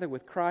together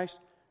with Christ.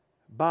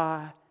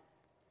 By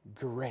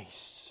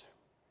grace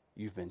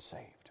you've been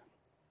saved.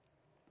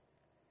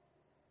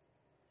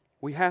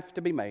 We have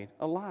to be made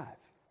alive.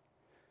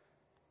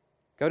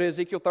 Go to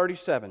Ezekiel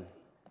 37.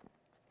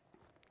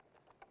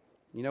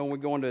 You know, when we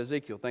go into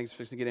Ezekiel, things are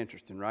fixing to get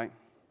interesting, right?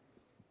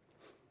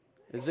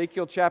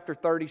 Ezekiel chapter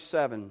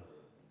 37.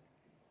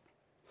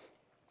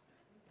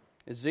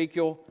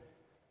 Ezekiel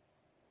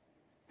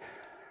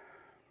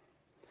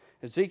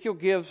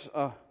gives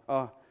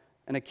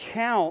an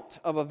account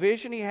of a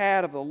vision he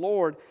had of the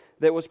Lord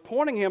that was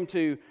pointing him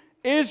to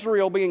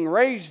Israel being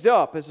raised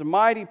up as a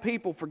mighty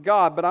people for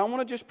God. But I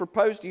want to just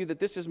propose to you that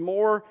this is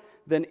more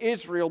than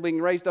Israel being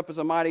raised up as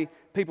a mighty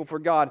people for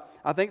God.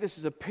 I think this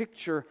is a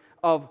picture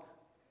of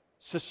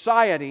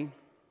society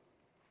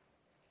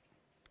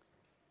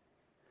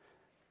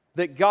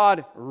that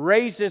God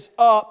raises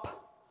up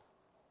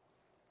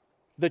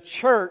the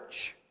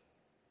church,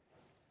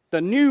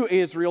 the new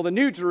Israel, the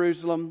new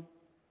Jerusalem,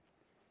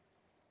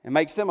 and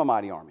makes them a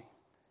mighty army.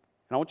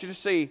 And I want you to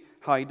see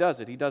how He does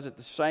it. He does it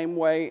the same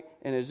way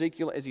in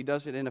Ezekiel as He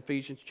does it in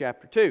Ephesians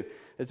chapter 2.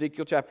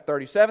 Ezekiel chapter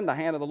 37, the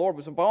hand of the Lord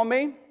was upon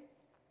me.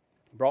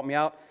 He brought me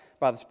out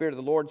by the Spirit of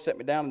the Lord, set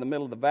me down in the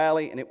middle of the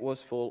valley, and it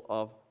was full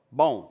of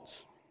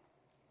bones.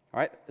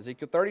 All right,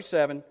 Ezekiel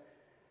 37,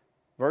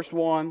 verse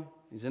 1.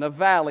 He's in a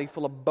valley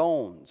full of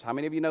bones. How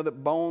many of you know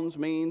that bones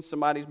means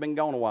somebody's been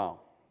gone a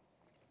while?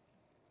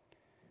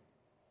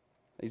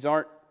 These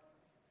aren't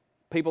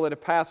people that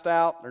have passed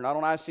out. They're not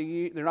on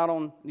ICU. They're not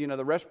on,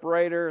 the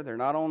respirator. They're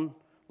not on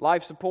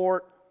life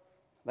support.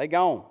 They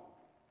gone.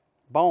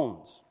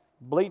 Bones,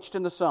 bleached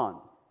in the sun.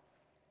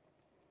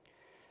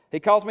 He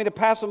caused me to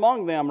pass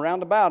among them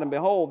round about, and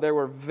behold, there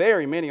were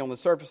very many on the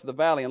surface of the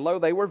valley, and lo,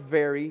 they were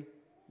very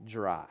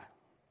dry.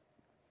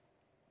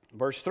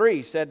 Verse 3,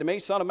 he said to me,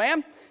 Son of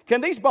man,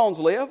 can these bones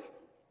live?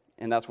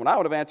 And that's when I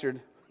would have answered,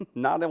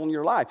 not on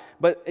your life.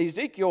 But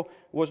Ezekiel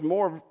was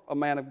more of a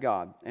man of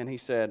God. And he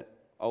said,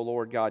 O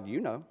Lord God, you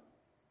know.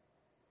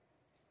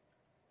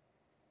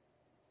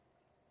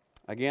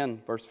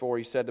 Again, verse 4,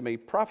 he said to me,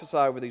 Prophesy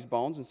over these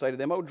bones and say to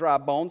them, O dry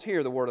bones,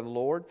 hear the word of the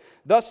Lord.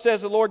 Thus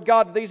says the Lord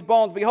God to these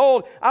bones,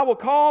 Behold, I will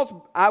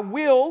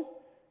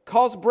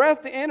cause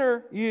breath to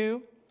enter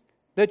you,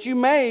 that you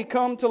may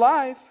come to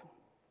life.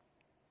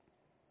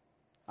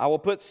 I will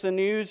put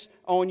sinews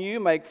on you,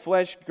 make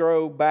flesh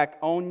grow back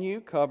on you,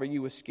 cover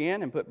you with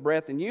skin, and put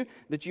breath in you,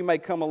 that you may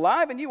come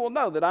alive, and you will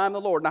know that I am the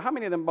Lord. Now, how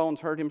many of them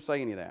bones heard him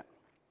say any of that?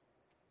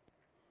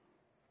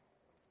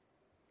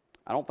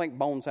 I don't think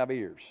bones have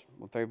ears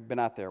if they've been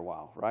out there a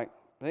while, right?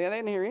 They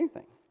didn't hear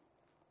anything.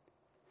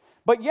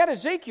 But yet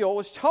Ezekiel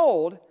was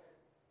told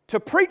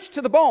to preach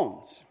to the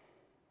bones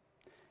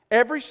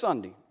every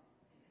Sunday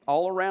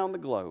all around the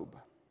globe.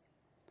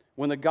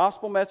 When the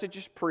gospel message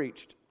is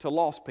preached to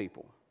lost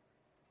people,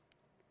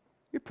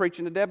 you're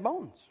preaching to dead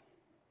bones.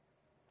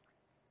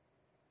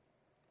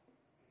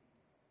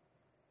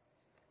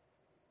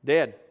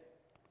 Dead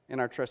in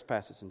our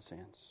trespasses and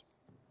sins.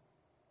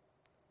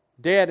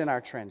 Dead in our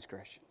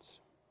transgressions.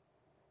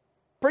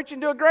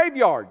 Preaching to a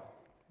graveyard.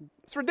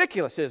 It's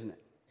ridiculous, isn't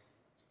it?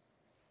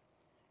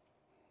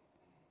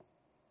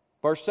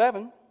 Verse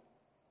 7.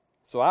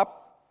 So I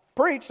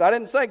preached. I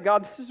didn't say,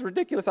 God, this is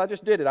ridiculous. I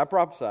just did it. I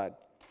prophesied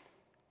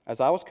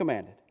as I was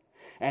commanded.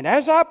 And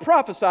as I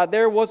prophesied,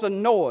 there was a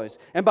noise,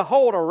 and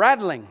behold, a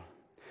rattling.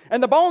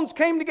 And the bones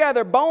came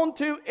together, bone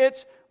to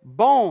its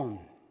bone.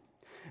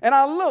 And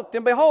I looked,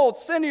 and behold,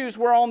 sinews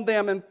were on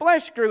them, and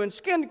flesh grew, and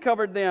skin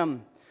covered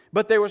them.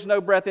 But there was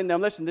no breath in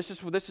them. Listen, this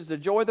is the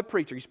joy of the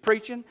preacher. He's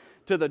preaching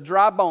to the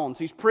dry bones.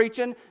 He's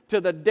preaching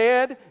to the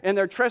dead in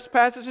their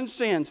trespasses and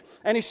sins.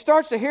 And he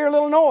starts to hear a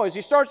little noise.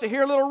 He starts to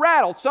hear a little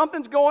rattle.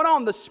 Something's going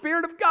on. The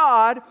Spirit of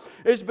God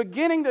is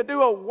beginning to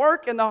do a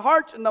work in the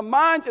hearts and the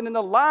minds and in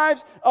the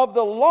lives of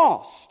the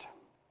lost.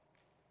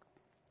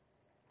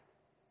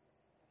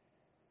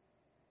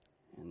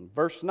 In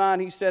verse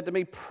 9, he said to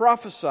me,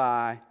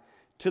 Prophesy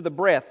to the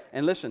breath.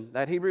 And listen,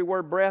 that Hebrew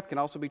word breath can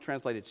also be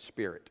translated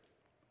spirit.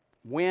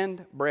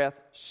 Wind, breath,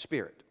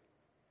 spirit.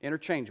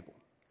 Interchangeable.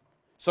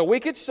 So we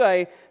could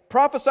say,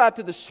 prophesy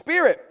to the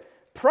Spirit,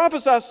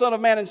 prophesy, Son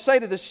of Man, and say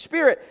to the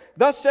Spirit,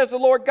 thus says the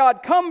Lord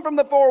God, come from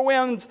the four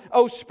winds,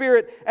 O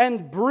Spirit,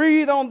 and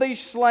breathe on these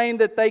slain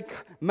that they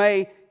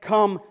may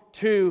come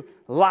to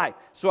life.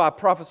 So I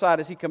prophesied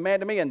as He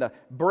commanded me, and the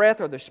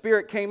breath or the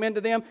Spirit came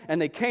into them,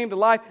 and they came to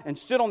life and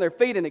stood on their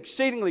feet, an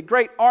exceedingly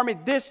great army.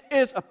 This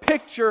is a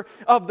picture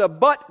of the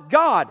but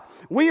God.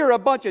 We are a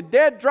bunch of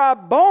dead, dry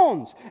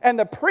bones, and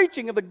the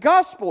preaching of the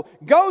gospel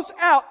goes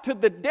out to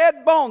the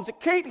dead bones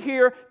that can't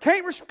hear,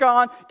 can't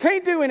respond,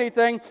 can't do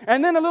anything,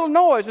 and then a little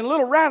noise and a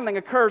little rattling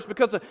occurs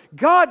because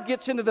God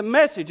gets into the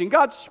message, and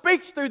God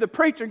speaks through the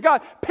preacher, and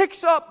God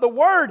picks up the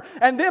word,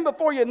 and then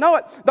before you know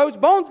it, those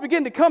bones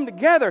begin to come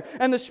together,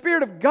 and the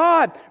Spirit of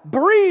God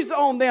breathes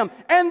on them,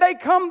 and they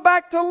come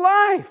back to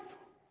life.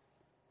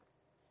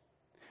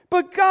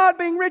 But God,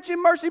 being rich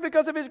in mercy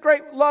because of His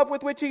great love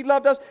with which He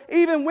loved us,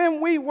 even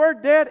when we were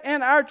dead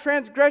in our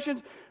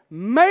transgressions,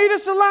 made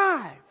us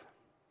alive.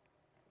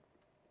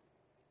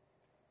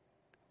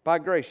 By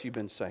grace you've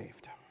been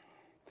saved.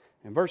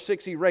 In verse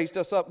 6, He raised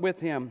us up with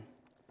Him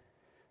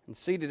and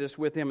seated us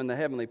with Him in the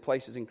heavenly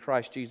places in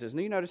Christ Jesus.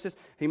 And you notice this,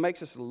 He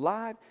makes us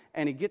alive,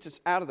 and He gets us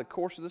out of the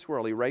course of this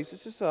world. He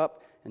raises us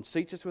up and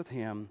seats us with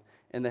Him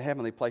in the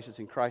heavenly places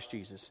in Christ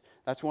Jesus.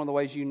 That's one of the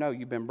ways you know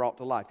you've been brought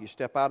to life. You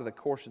step out of the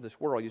course of this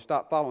world. You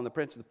stop following the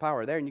prince of the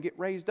power there, and you get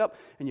raised up,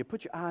 and you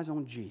put your eyes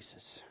on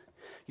Jesus.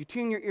 You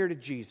tune your ear to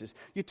Jesus.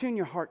 You tune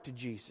your heart to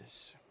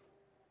Jesus,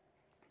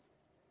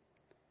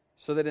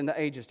 so that in the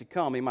ages to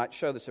come He might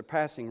show the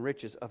surpassing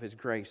riches of His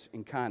grace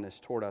and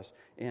kindness toward us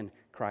in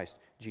Christ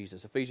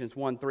Jesus. Ephesians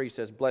 1:3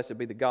 says, blessed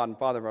be the God and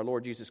Father of our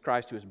Lord Jesus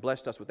Christ, who has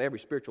blessed us with every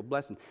spiritual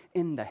blessing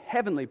in the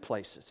heavenly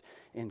places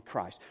in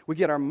Christ. We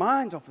get our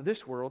minds off of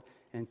this world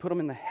and put them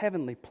in the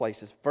heavenly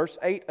places. Verse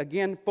 8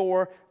 again,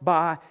 for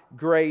by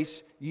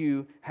grace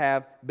you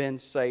have been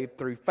saved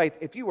through faith.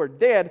 If you are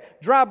dead,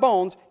 dry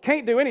bones,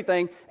 can't do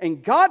anything,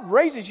 and God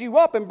raises you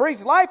up and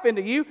breathes life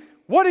into you,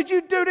 what did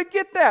you do to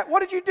get that?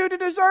 What did you do to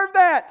deserve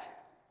that?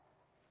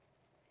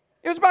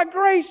 It was by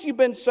grace you've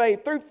been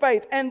saved through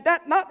faith, and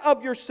that not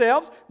of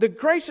yourselves. The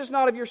grace is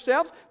not of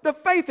yourselves. The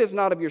faith is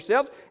not of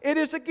yourselves. It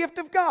is a gift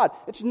of God.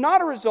 It's not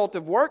a result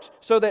of works,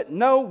 so that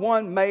no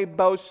one may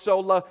boast.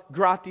 Sola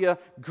gratia,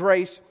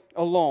 grace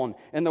alone.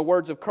 In the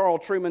words of Carl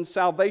Trueman,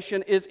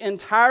 salvation is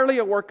entirely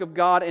a work of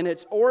God in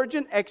its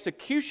origin,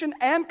 execution,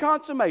 and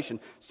consummation.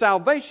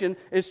 Salvation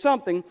is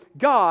something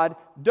God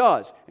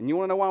does. And you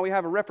want to know why we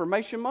have a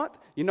Reformation month?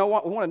 You know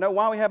what? We want to know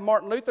why we have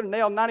Martin Luther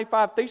nail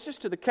 95 Theses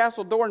to the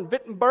castle door in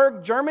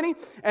Wittenberg, Germany,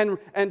 and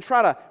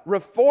try to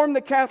reform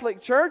the Catholic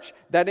Church.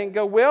 That didn't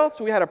go well,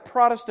 so we had a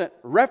Protestant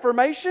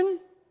Reformation.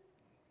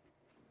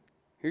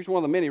 Here's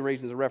one of the many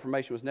reasons the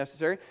Reformation was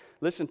necessary.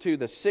 Listen to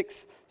the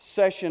 6th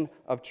session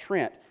of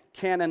Trent,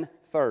 Canon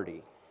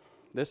 30.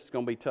 This is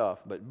going to be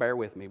tough, but bear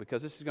with me,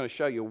 because this is going to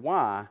show you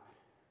why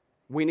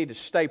we need to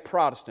stay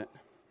Protestant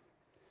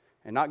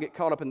and not get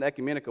caught up in the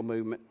ecumenical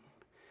movement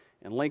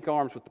and link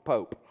arms with the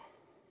Pope,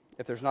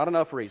 if there's not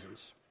enough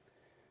reasons.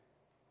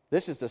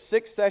 This is the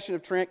 6th session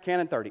of Trent,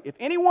 Canon 30. If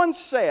anyone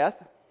saith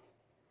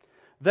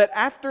that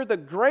after the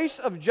grace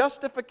of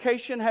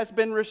justification has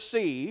been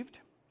received,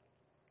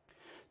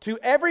 to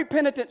every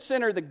penitent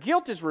sinner the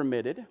guilt is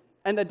remitted,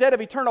 and the debt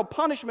of eternal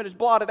punishment is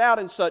blotted out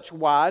in such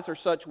wise or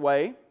such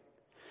way,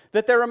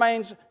 that there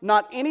remains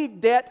not any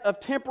debt of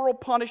temporal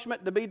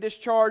punishment to be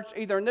discharged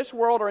either in this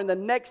world or in the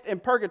next in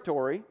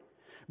purgatory,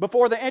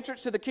 before the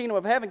entrance to the kingdom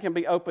of heaven can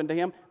be opened to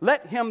him,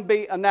 let him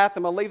be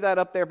anathema. Leave that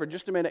up there for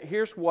just a minute.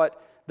 Here's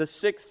what the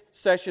 6th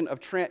session of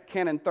Trent,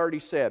 Canon 30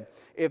 said.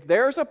 If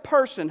there's a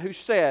person who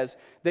says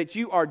that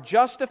you are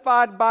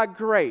justified by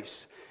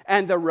grace,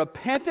 and the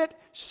repentant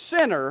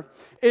sinner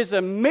is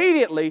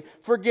immediately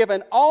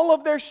forgiven all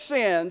of their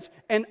sins,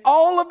 and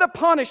all of the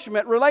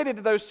punishment related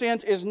to those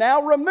sins is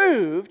now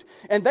removed,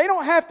 and they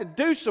don't have to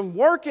do some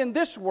work in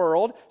this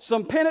world,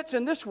 some penance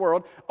in this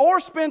world, or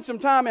spend some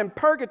time in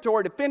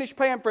purgatory to finish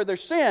paying for their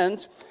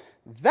sins,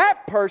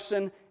 that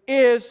person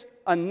is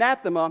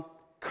anathema,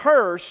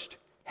 cursed,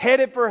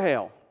 headed for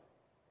hell.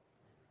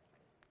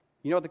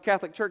 You know what the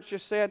Catholic Church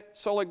just said?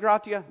 Sola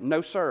gratia?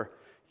 No, sir.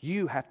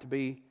 You have to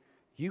be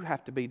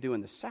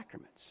doing the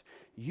sacraments.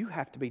 You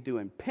have to be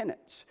doing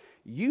penance.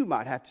 You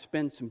might have to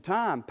spend some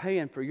time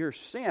paying for your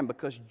sin,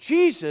 because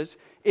Jesus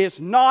is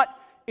not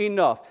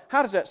enough.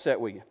 How does that set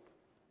with you?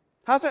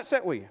 How's that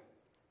set with you?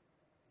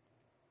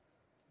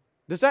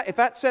 If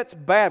that sets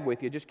bad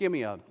with you, just give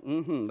me a,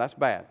 that's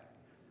bad.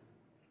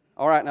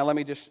 All right, now let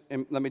me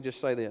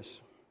just say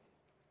this.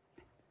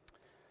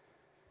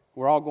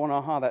 We're all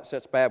going, that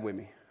sets bad with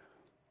me.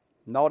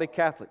 Naughty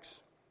Catholics.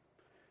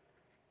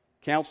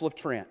 Council of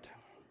Trent.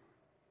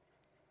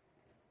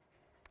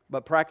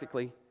 But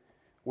practically,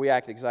 we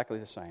act exactly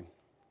the same.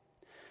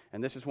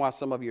 And this is why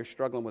some of you are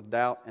struggling with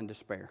doubt and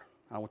despair.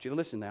 I want you to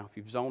listen now. If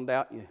you've zoned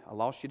out, I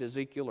lost you to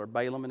Ezekiel or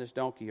Balaam and his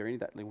donkey or any of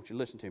that, I want you to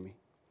listen to me.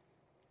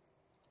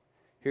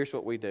 Here's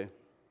what we do.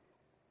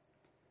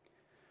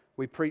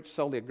 we preach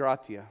sola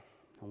gratia,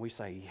 and we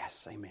say,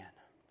 yes, amen.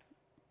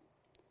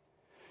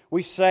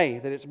 We say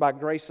that it's by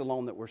grace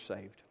alone that we're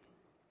saved.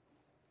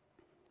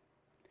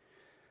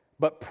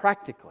 But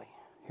practically,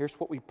 here's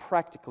what we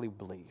practically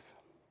believe.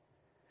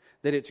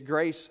 That it's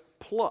grace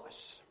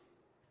plus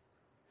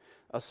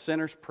a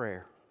sinner's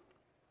prayer.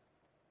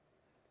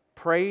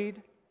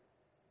 Prayed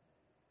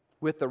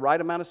with the right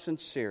amount of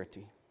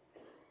sincerity.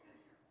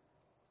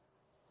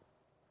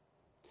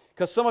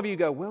 Because some of you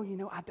go, well,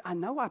 I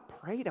know I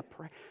prayed a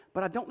prayer,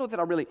 but I don't know that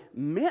I really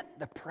meant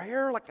the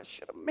prayer like I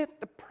should have meant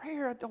the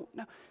prayer. I don't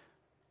know.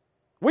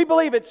 We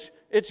believe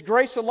it's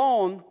grace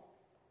alone,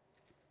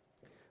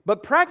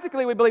 but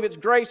practically we believe it's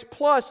grace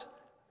plus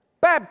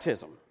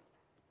baptism.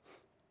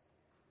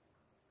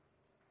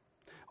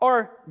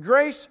 Or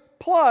grace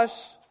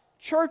plus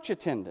church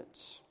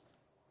attendance.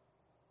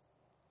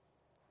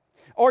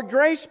 Or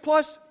grace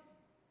plus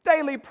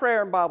daily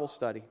prayer and Bible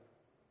study.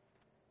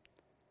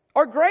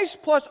 Or grace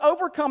plus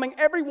overcoming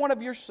every one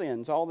of your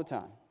sins all the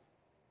time.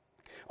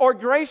 Or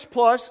grace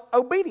plus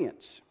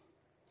obedience.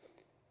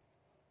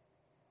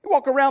 You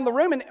walk around the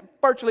room in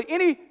virtually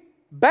any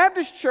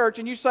Baptist church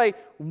and you say,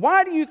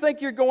 why do you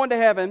think you're going to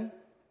heaven?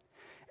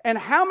 And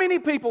how many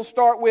people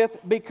start with,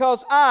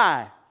 because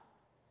I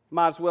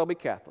might as well be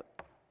Catholic?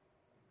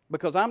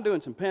 Because I'm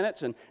doing some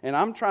penance and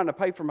I'm trying to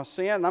pay for my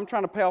sin and I'm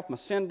trying to pay off my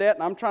sin debt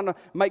and I'm trying to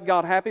make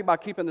God happy by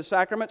keeping the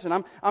sacraments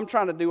and I'm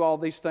trying to do all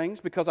these things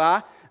because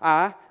I.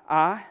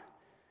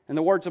 In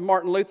the words of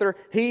Martin Luther,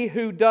 he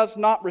who does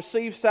not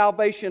receive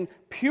salvation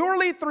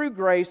purely through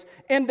grace,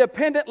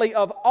 independently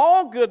of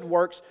all good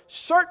works,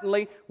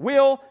 certainly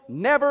will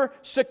never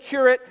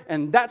secure it.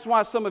 And that's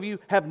why some of you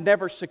have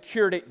never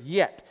secured it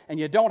yet. And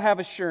you don't have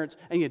assurance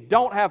and you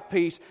don't have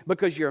peace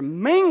because you're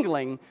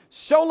mingling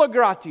sola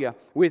gratia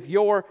with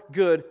your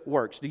good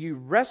works. Do you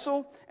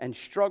wrestle and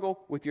struggle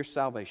with your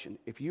salvation?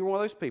 If you're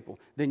one of those people,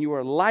 then you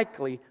are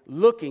likely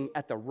looking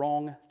at the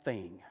wrong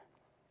thing.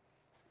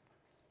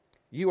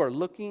 You are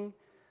looking,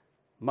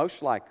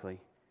 most likely,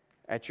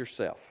 at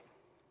yourself.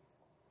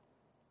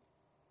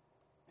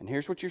 And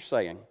here's what you're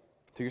saying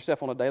to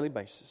yourself on a daily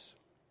basis.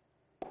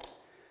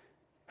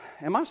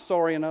 Am I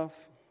sorry enough?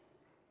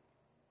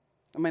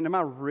 Am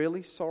I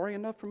really sorry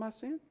enough for my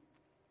sin?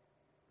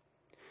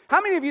 How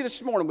many of you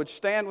this morning would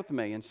stand with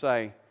me and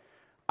say,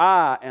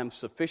 I am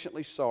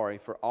sufficiently sorry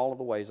for all of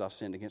the ways I've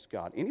sinned against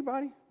God?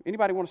 Anybody?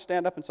 Anybody want to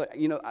stand up and say,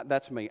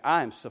 that's me.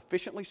 I am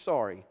sufficiently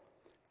sorry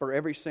for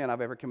every sin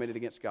I've ever committed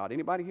against God.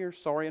 Anybody here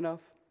sorry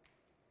enough?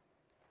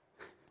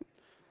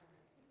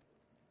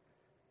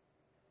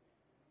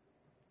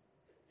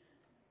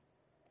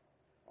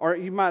 Or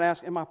you might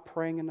ask, am I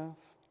praying enough?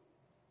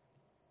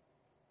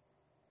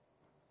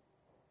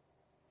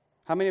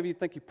 How many of you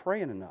think you're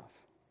praying enough?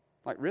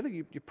 Like, really,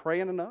 you're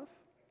praying enough?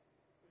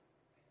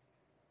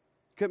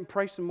 Couldn't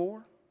pray some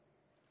more?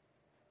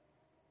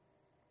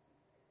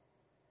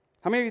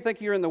 How many of you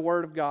think you're in the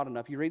Word of God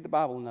enough? You read the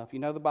Bible enough? You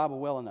know the Bible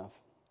well enough?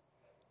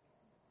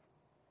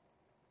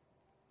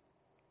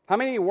 How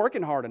many of you are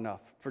working hard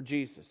enough for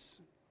Jesus?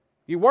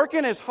 You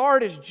working as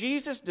hard as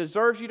Jesus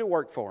deserves you to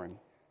work for Him?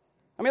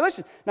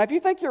 Listen, now if you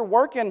think you're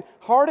working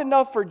hard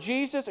enough for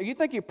Jesus, or you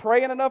think you're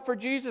praying enough for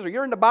Jesus, or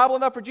you're in the Bible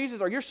enough for Jesus,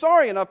 or you're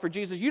sorry enough for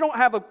Jesus, you don't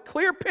have a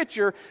clear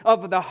picture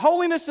of the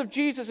holiness of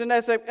Jesus and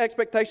that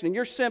expectation and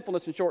your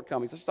sinfulness and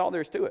shortcomings. That's all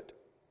there is to it.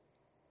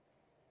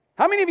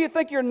 How many of you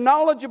think you're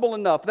knowledgeable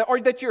enough,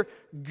 or that you're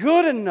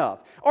good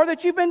enough, or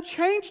that you've been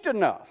changed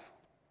enough?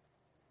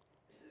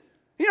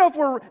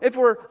 If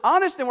we're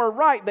honest and we're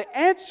right, the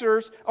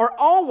answers are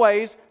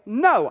always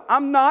no.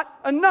 I'm not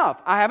enough.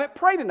 I haven't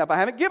prayed enough. I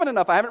haven't given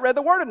enough. I haven't read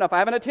the Word enough. I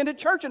haven't attended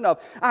church enough.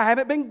 I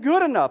haven't been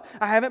good enough.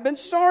 I haven't been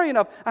sorry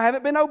enough. I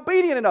haven't been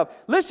obedient enough.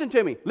 Listen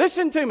to me.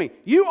 Listen to me.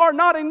 You are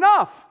not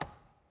enough.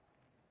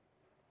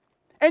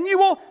 And you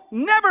will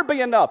never be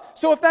enough.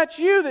 So if that's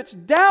you that's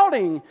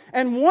doubting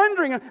and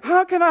wondering,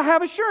 how can I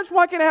have assurance?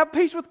 Why can I have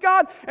peace with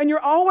God? And you're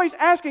always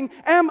asking,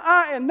 am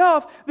I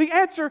enough? The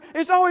answer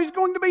is always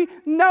going to be,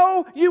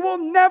 no, you will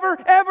never,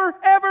 ever,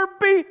 ever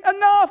be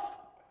enough.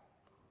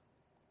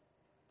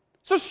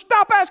 So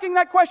stop asking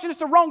that question. It's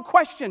the wrong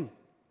question.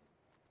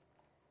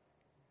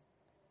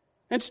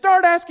 And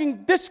start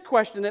asking this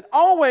question that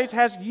always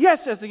has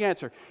yes as the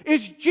answer.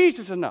 Is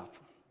Jesus enough?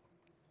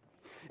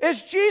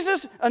 Is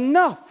Jesus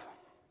enough?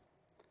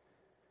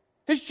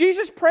 Is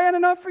Jesus praying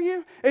enough for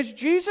you? Is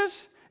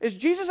Jesus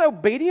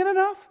obedient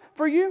enough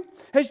for you?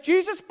 Has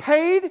Jesus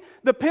paid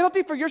the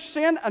penalty for your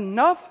sin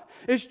enough?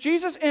 Is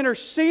Jesus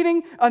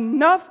interceding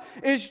enough?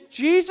 Is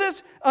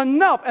Jesus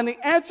enough? And the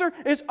answer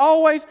is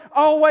always,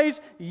 always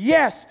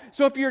yes.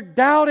 So if you're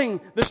doubting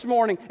this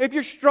morning, if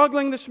you're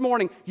struggling this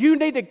morning, you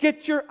need to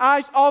get your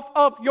eyes off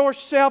of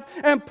yourself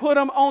and put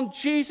them on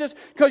Jesus,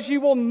 because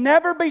you will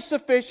never be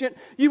sufficient.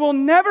 You will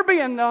never be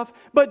enough,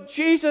 but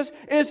Jesus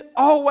is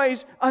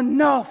always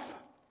enough.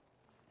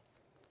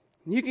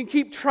 You can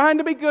keep trying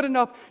to be good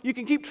enough. You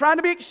can keep trying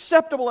to be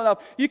acceptable enough.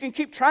 You can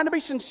keep trying to be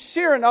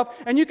sincere enough.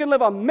 And you can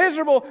live a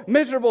miserable,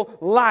 miserable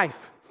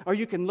life. Or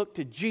you can look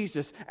to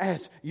Jesus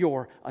as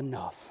your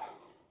enough.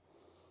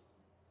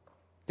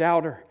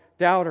 Doubter,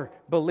 Doubter,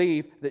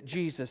 believe that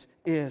Jesus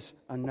is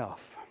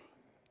enough.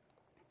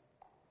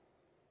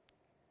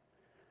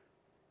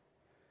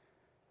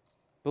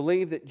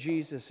 Believe that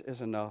Jesus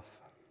is enough.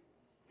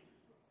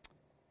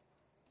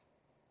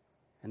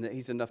 And that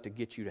He's enough to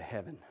get you to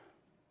heaven.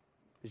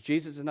 Is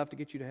Jesus enough to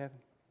get you to heaven?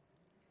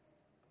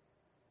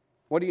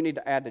 What do you need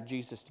to add to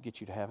Jesus to get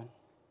you to heaven?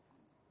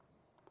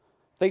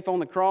 Thief on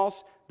the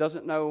cross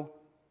doesn't know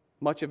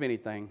much of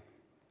anything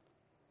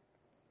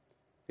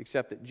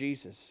except that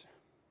Jesus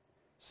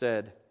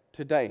said,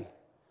 "Today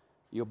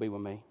you'll be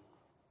with me."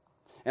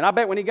 And I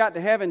bet when he got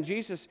to heaven,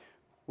 Jesus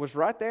was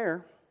right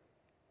there.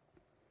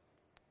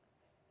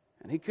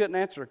 And he couldn't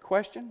answer a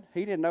question.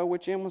 He didn't know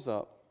which end was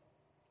up.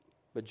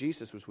 But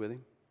Jesus was with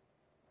him.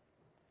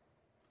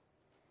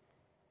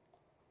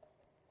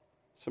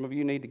 Some of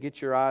you need to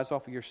get your eyes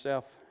off of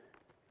yourself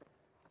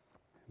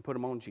and put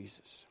them on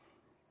Jesus.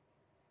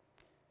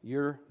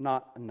 You're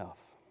not enough.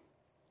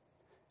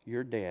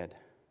 You're dead.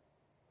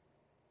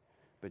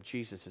 But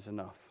Jesus is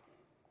enough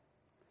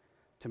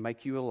to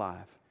make you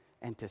alive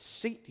and to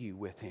seat you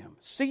with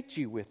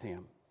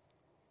Him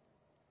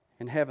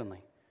in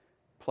heavenly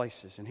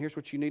places. And here's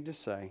what you need to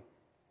say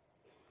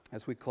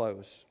as we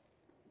close.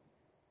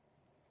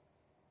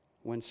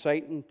 When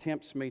Satan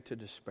tempts me to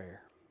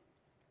despair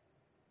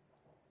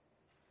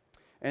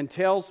and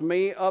tells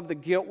me of the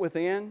guilt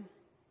within,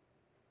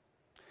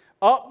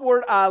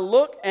 upward I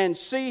look and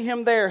see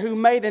Him there who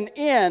made an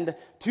end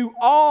to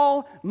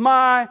all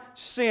my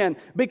sin,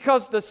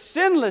 because the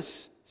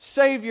sinless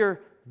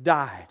Savior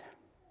died.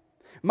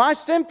 My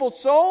sinful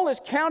soul is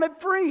counted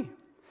free.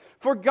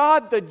 For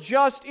God the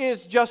just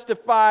is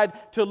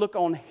justified to look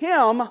on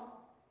Him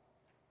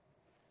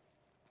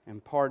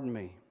and pardon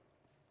me.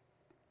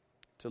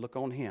 To look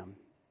on Him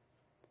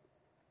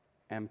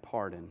and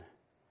pardon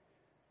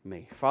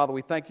me. Father,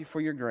 we thank You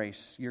for Your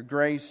grace, Your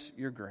grace,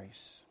 Your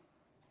grace.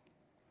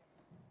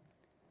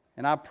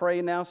 And I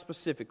pray now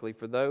specifically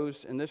for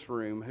those in this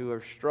room who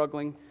are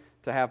struggling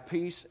to have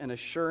peace and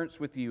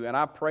assurance with You. And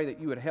I pray that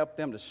You would help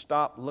them to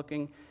stop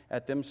looking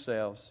at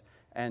themselves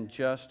and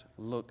just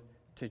look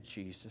to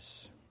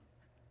Jesus.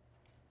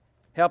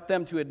 Help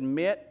them to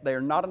admit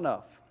they're not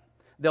enough.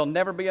 They'll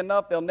never be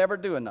enough. They'll never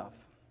do enough.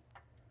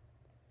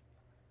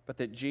 But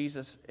that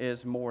Jesus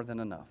is more than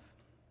enough.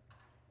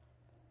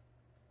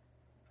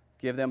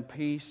 Give them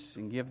peace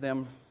and give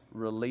them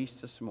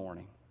release this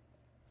morning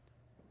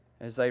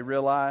as they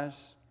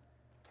realize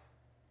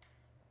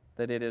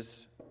that it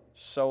is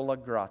sola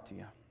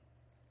gratia,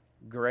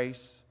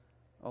 grace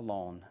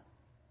alone,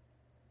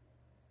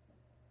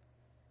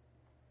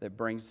 that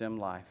brings them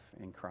life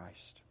in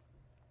Christ.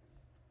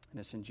 And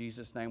it's in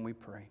Jesus' name we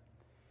pray.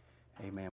 Amen.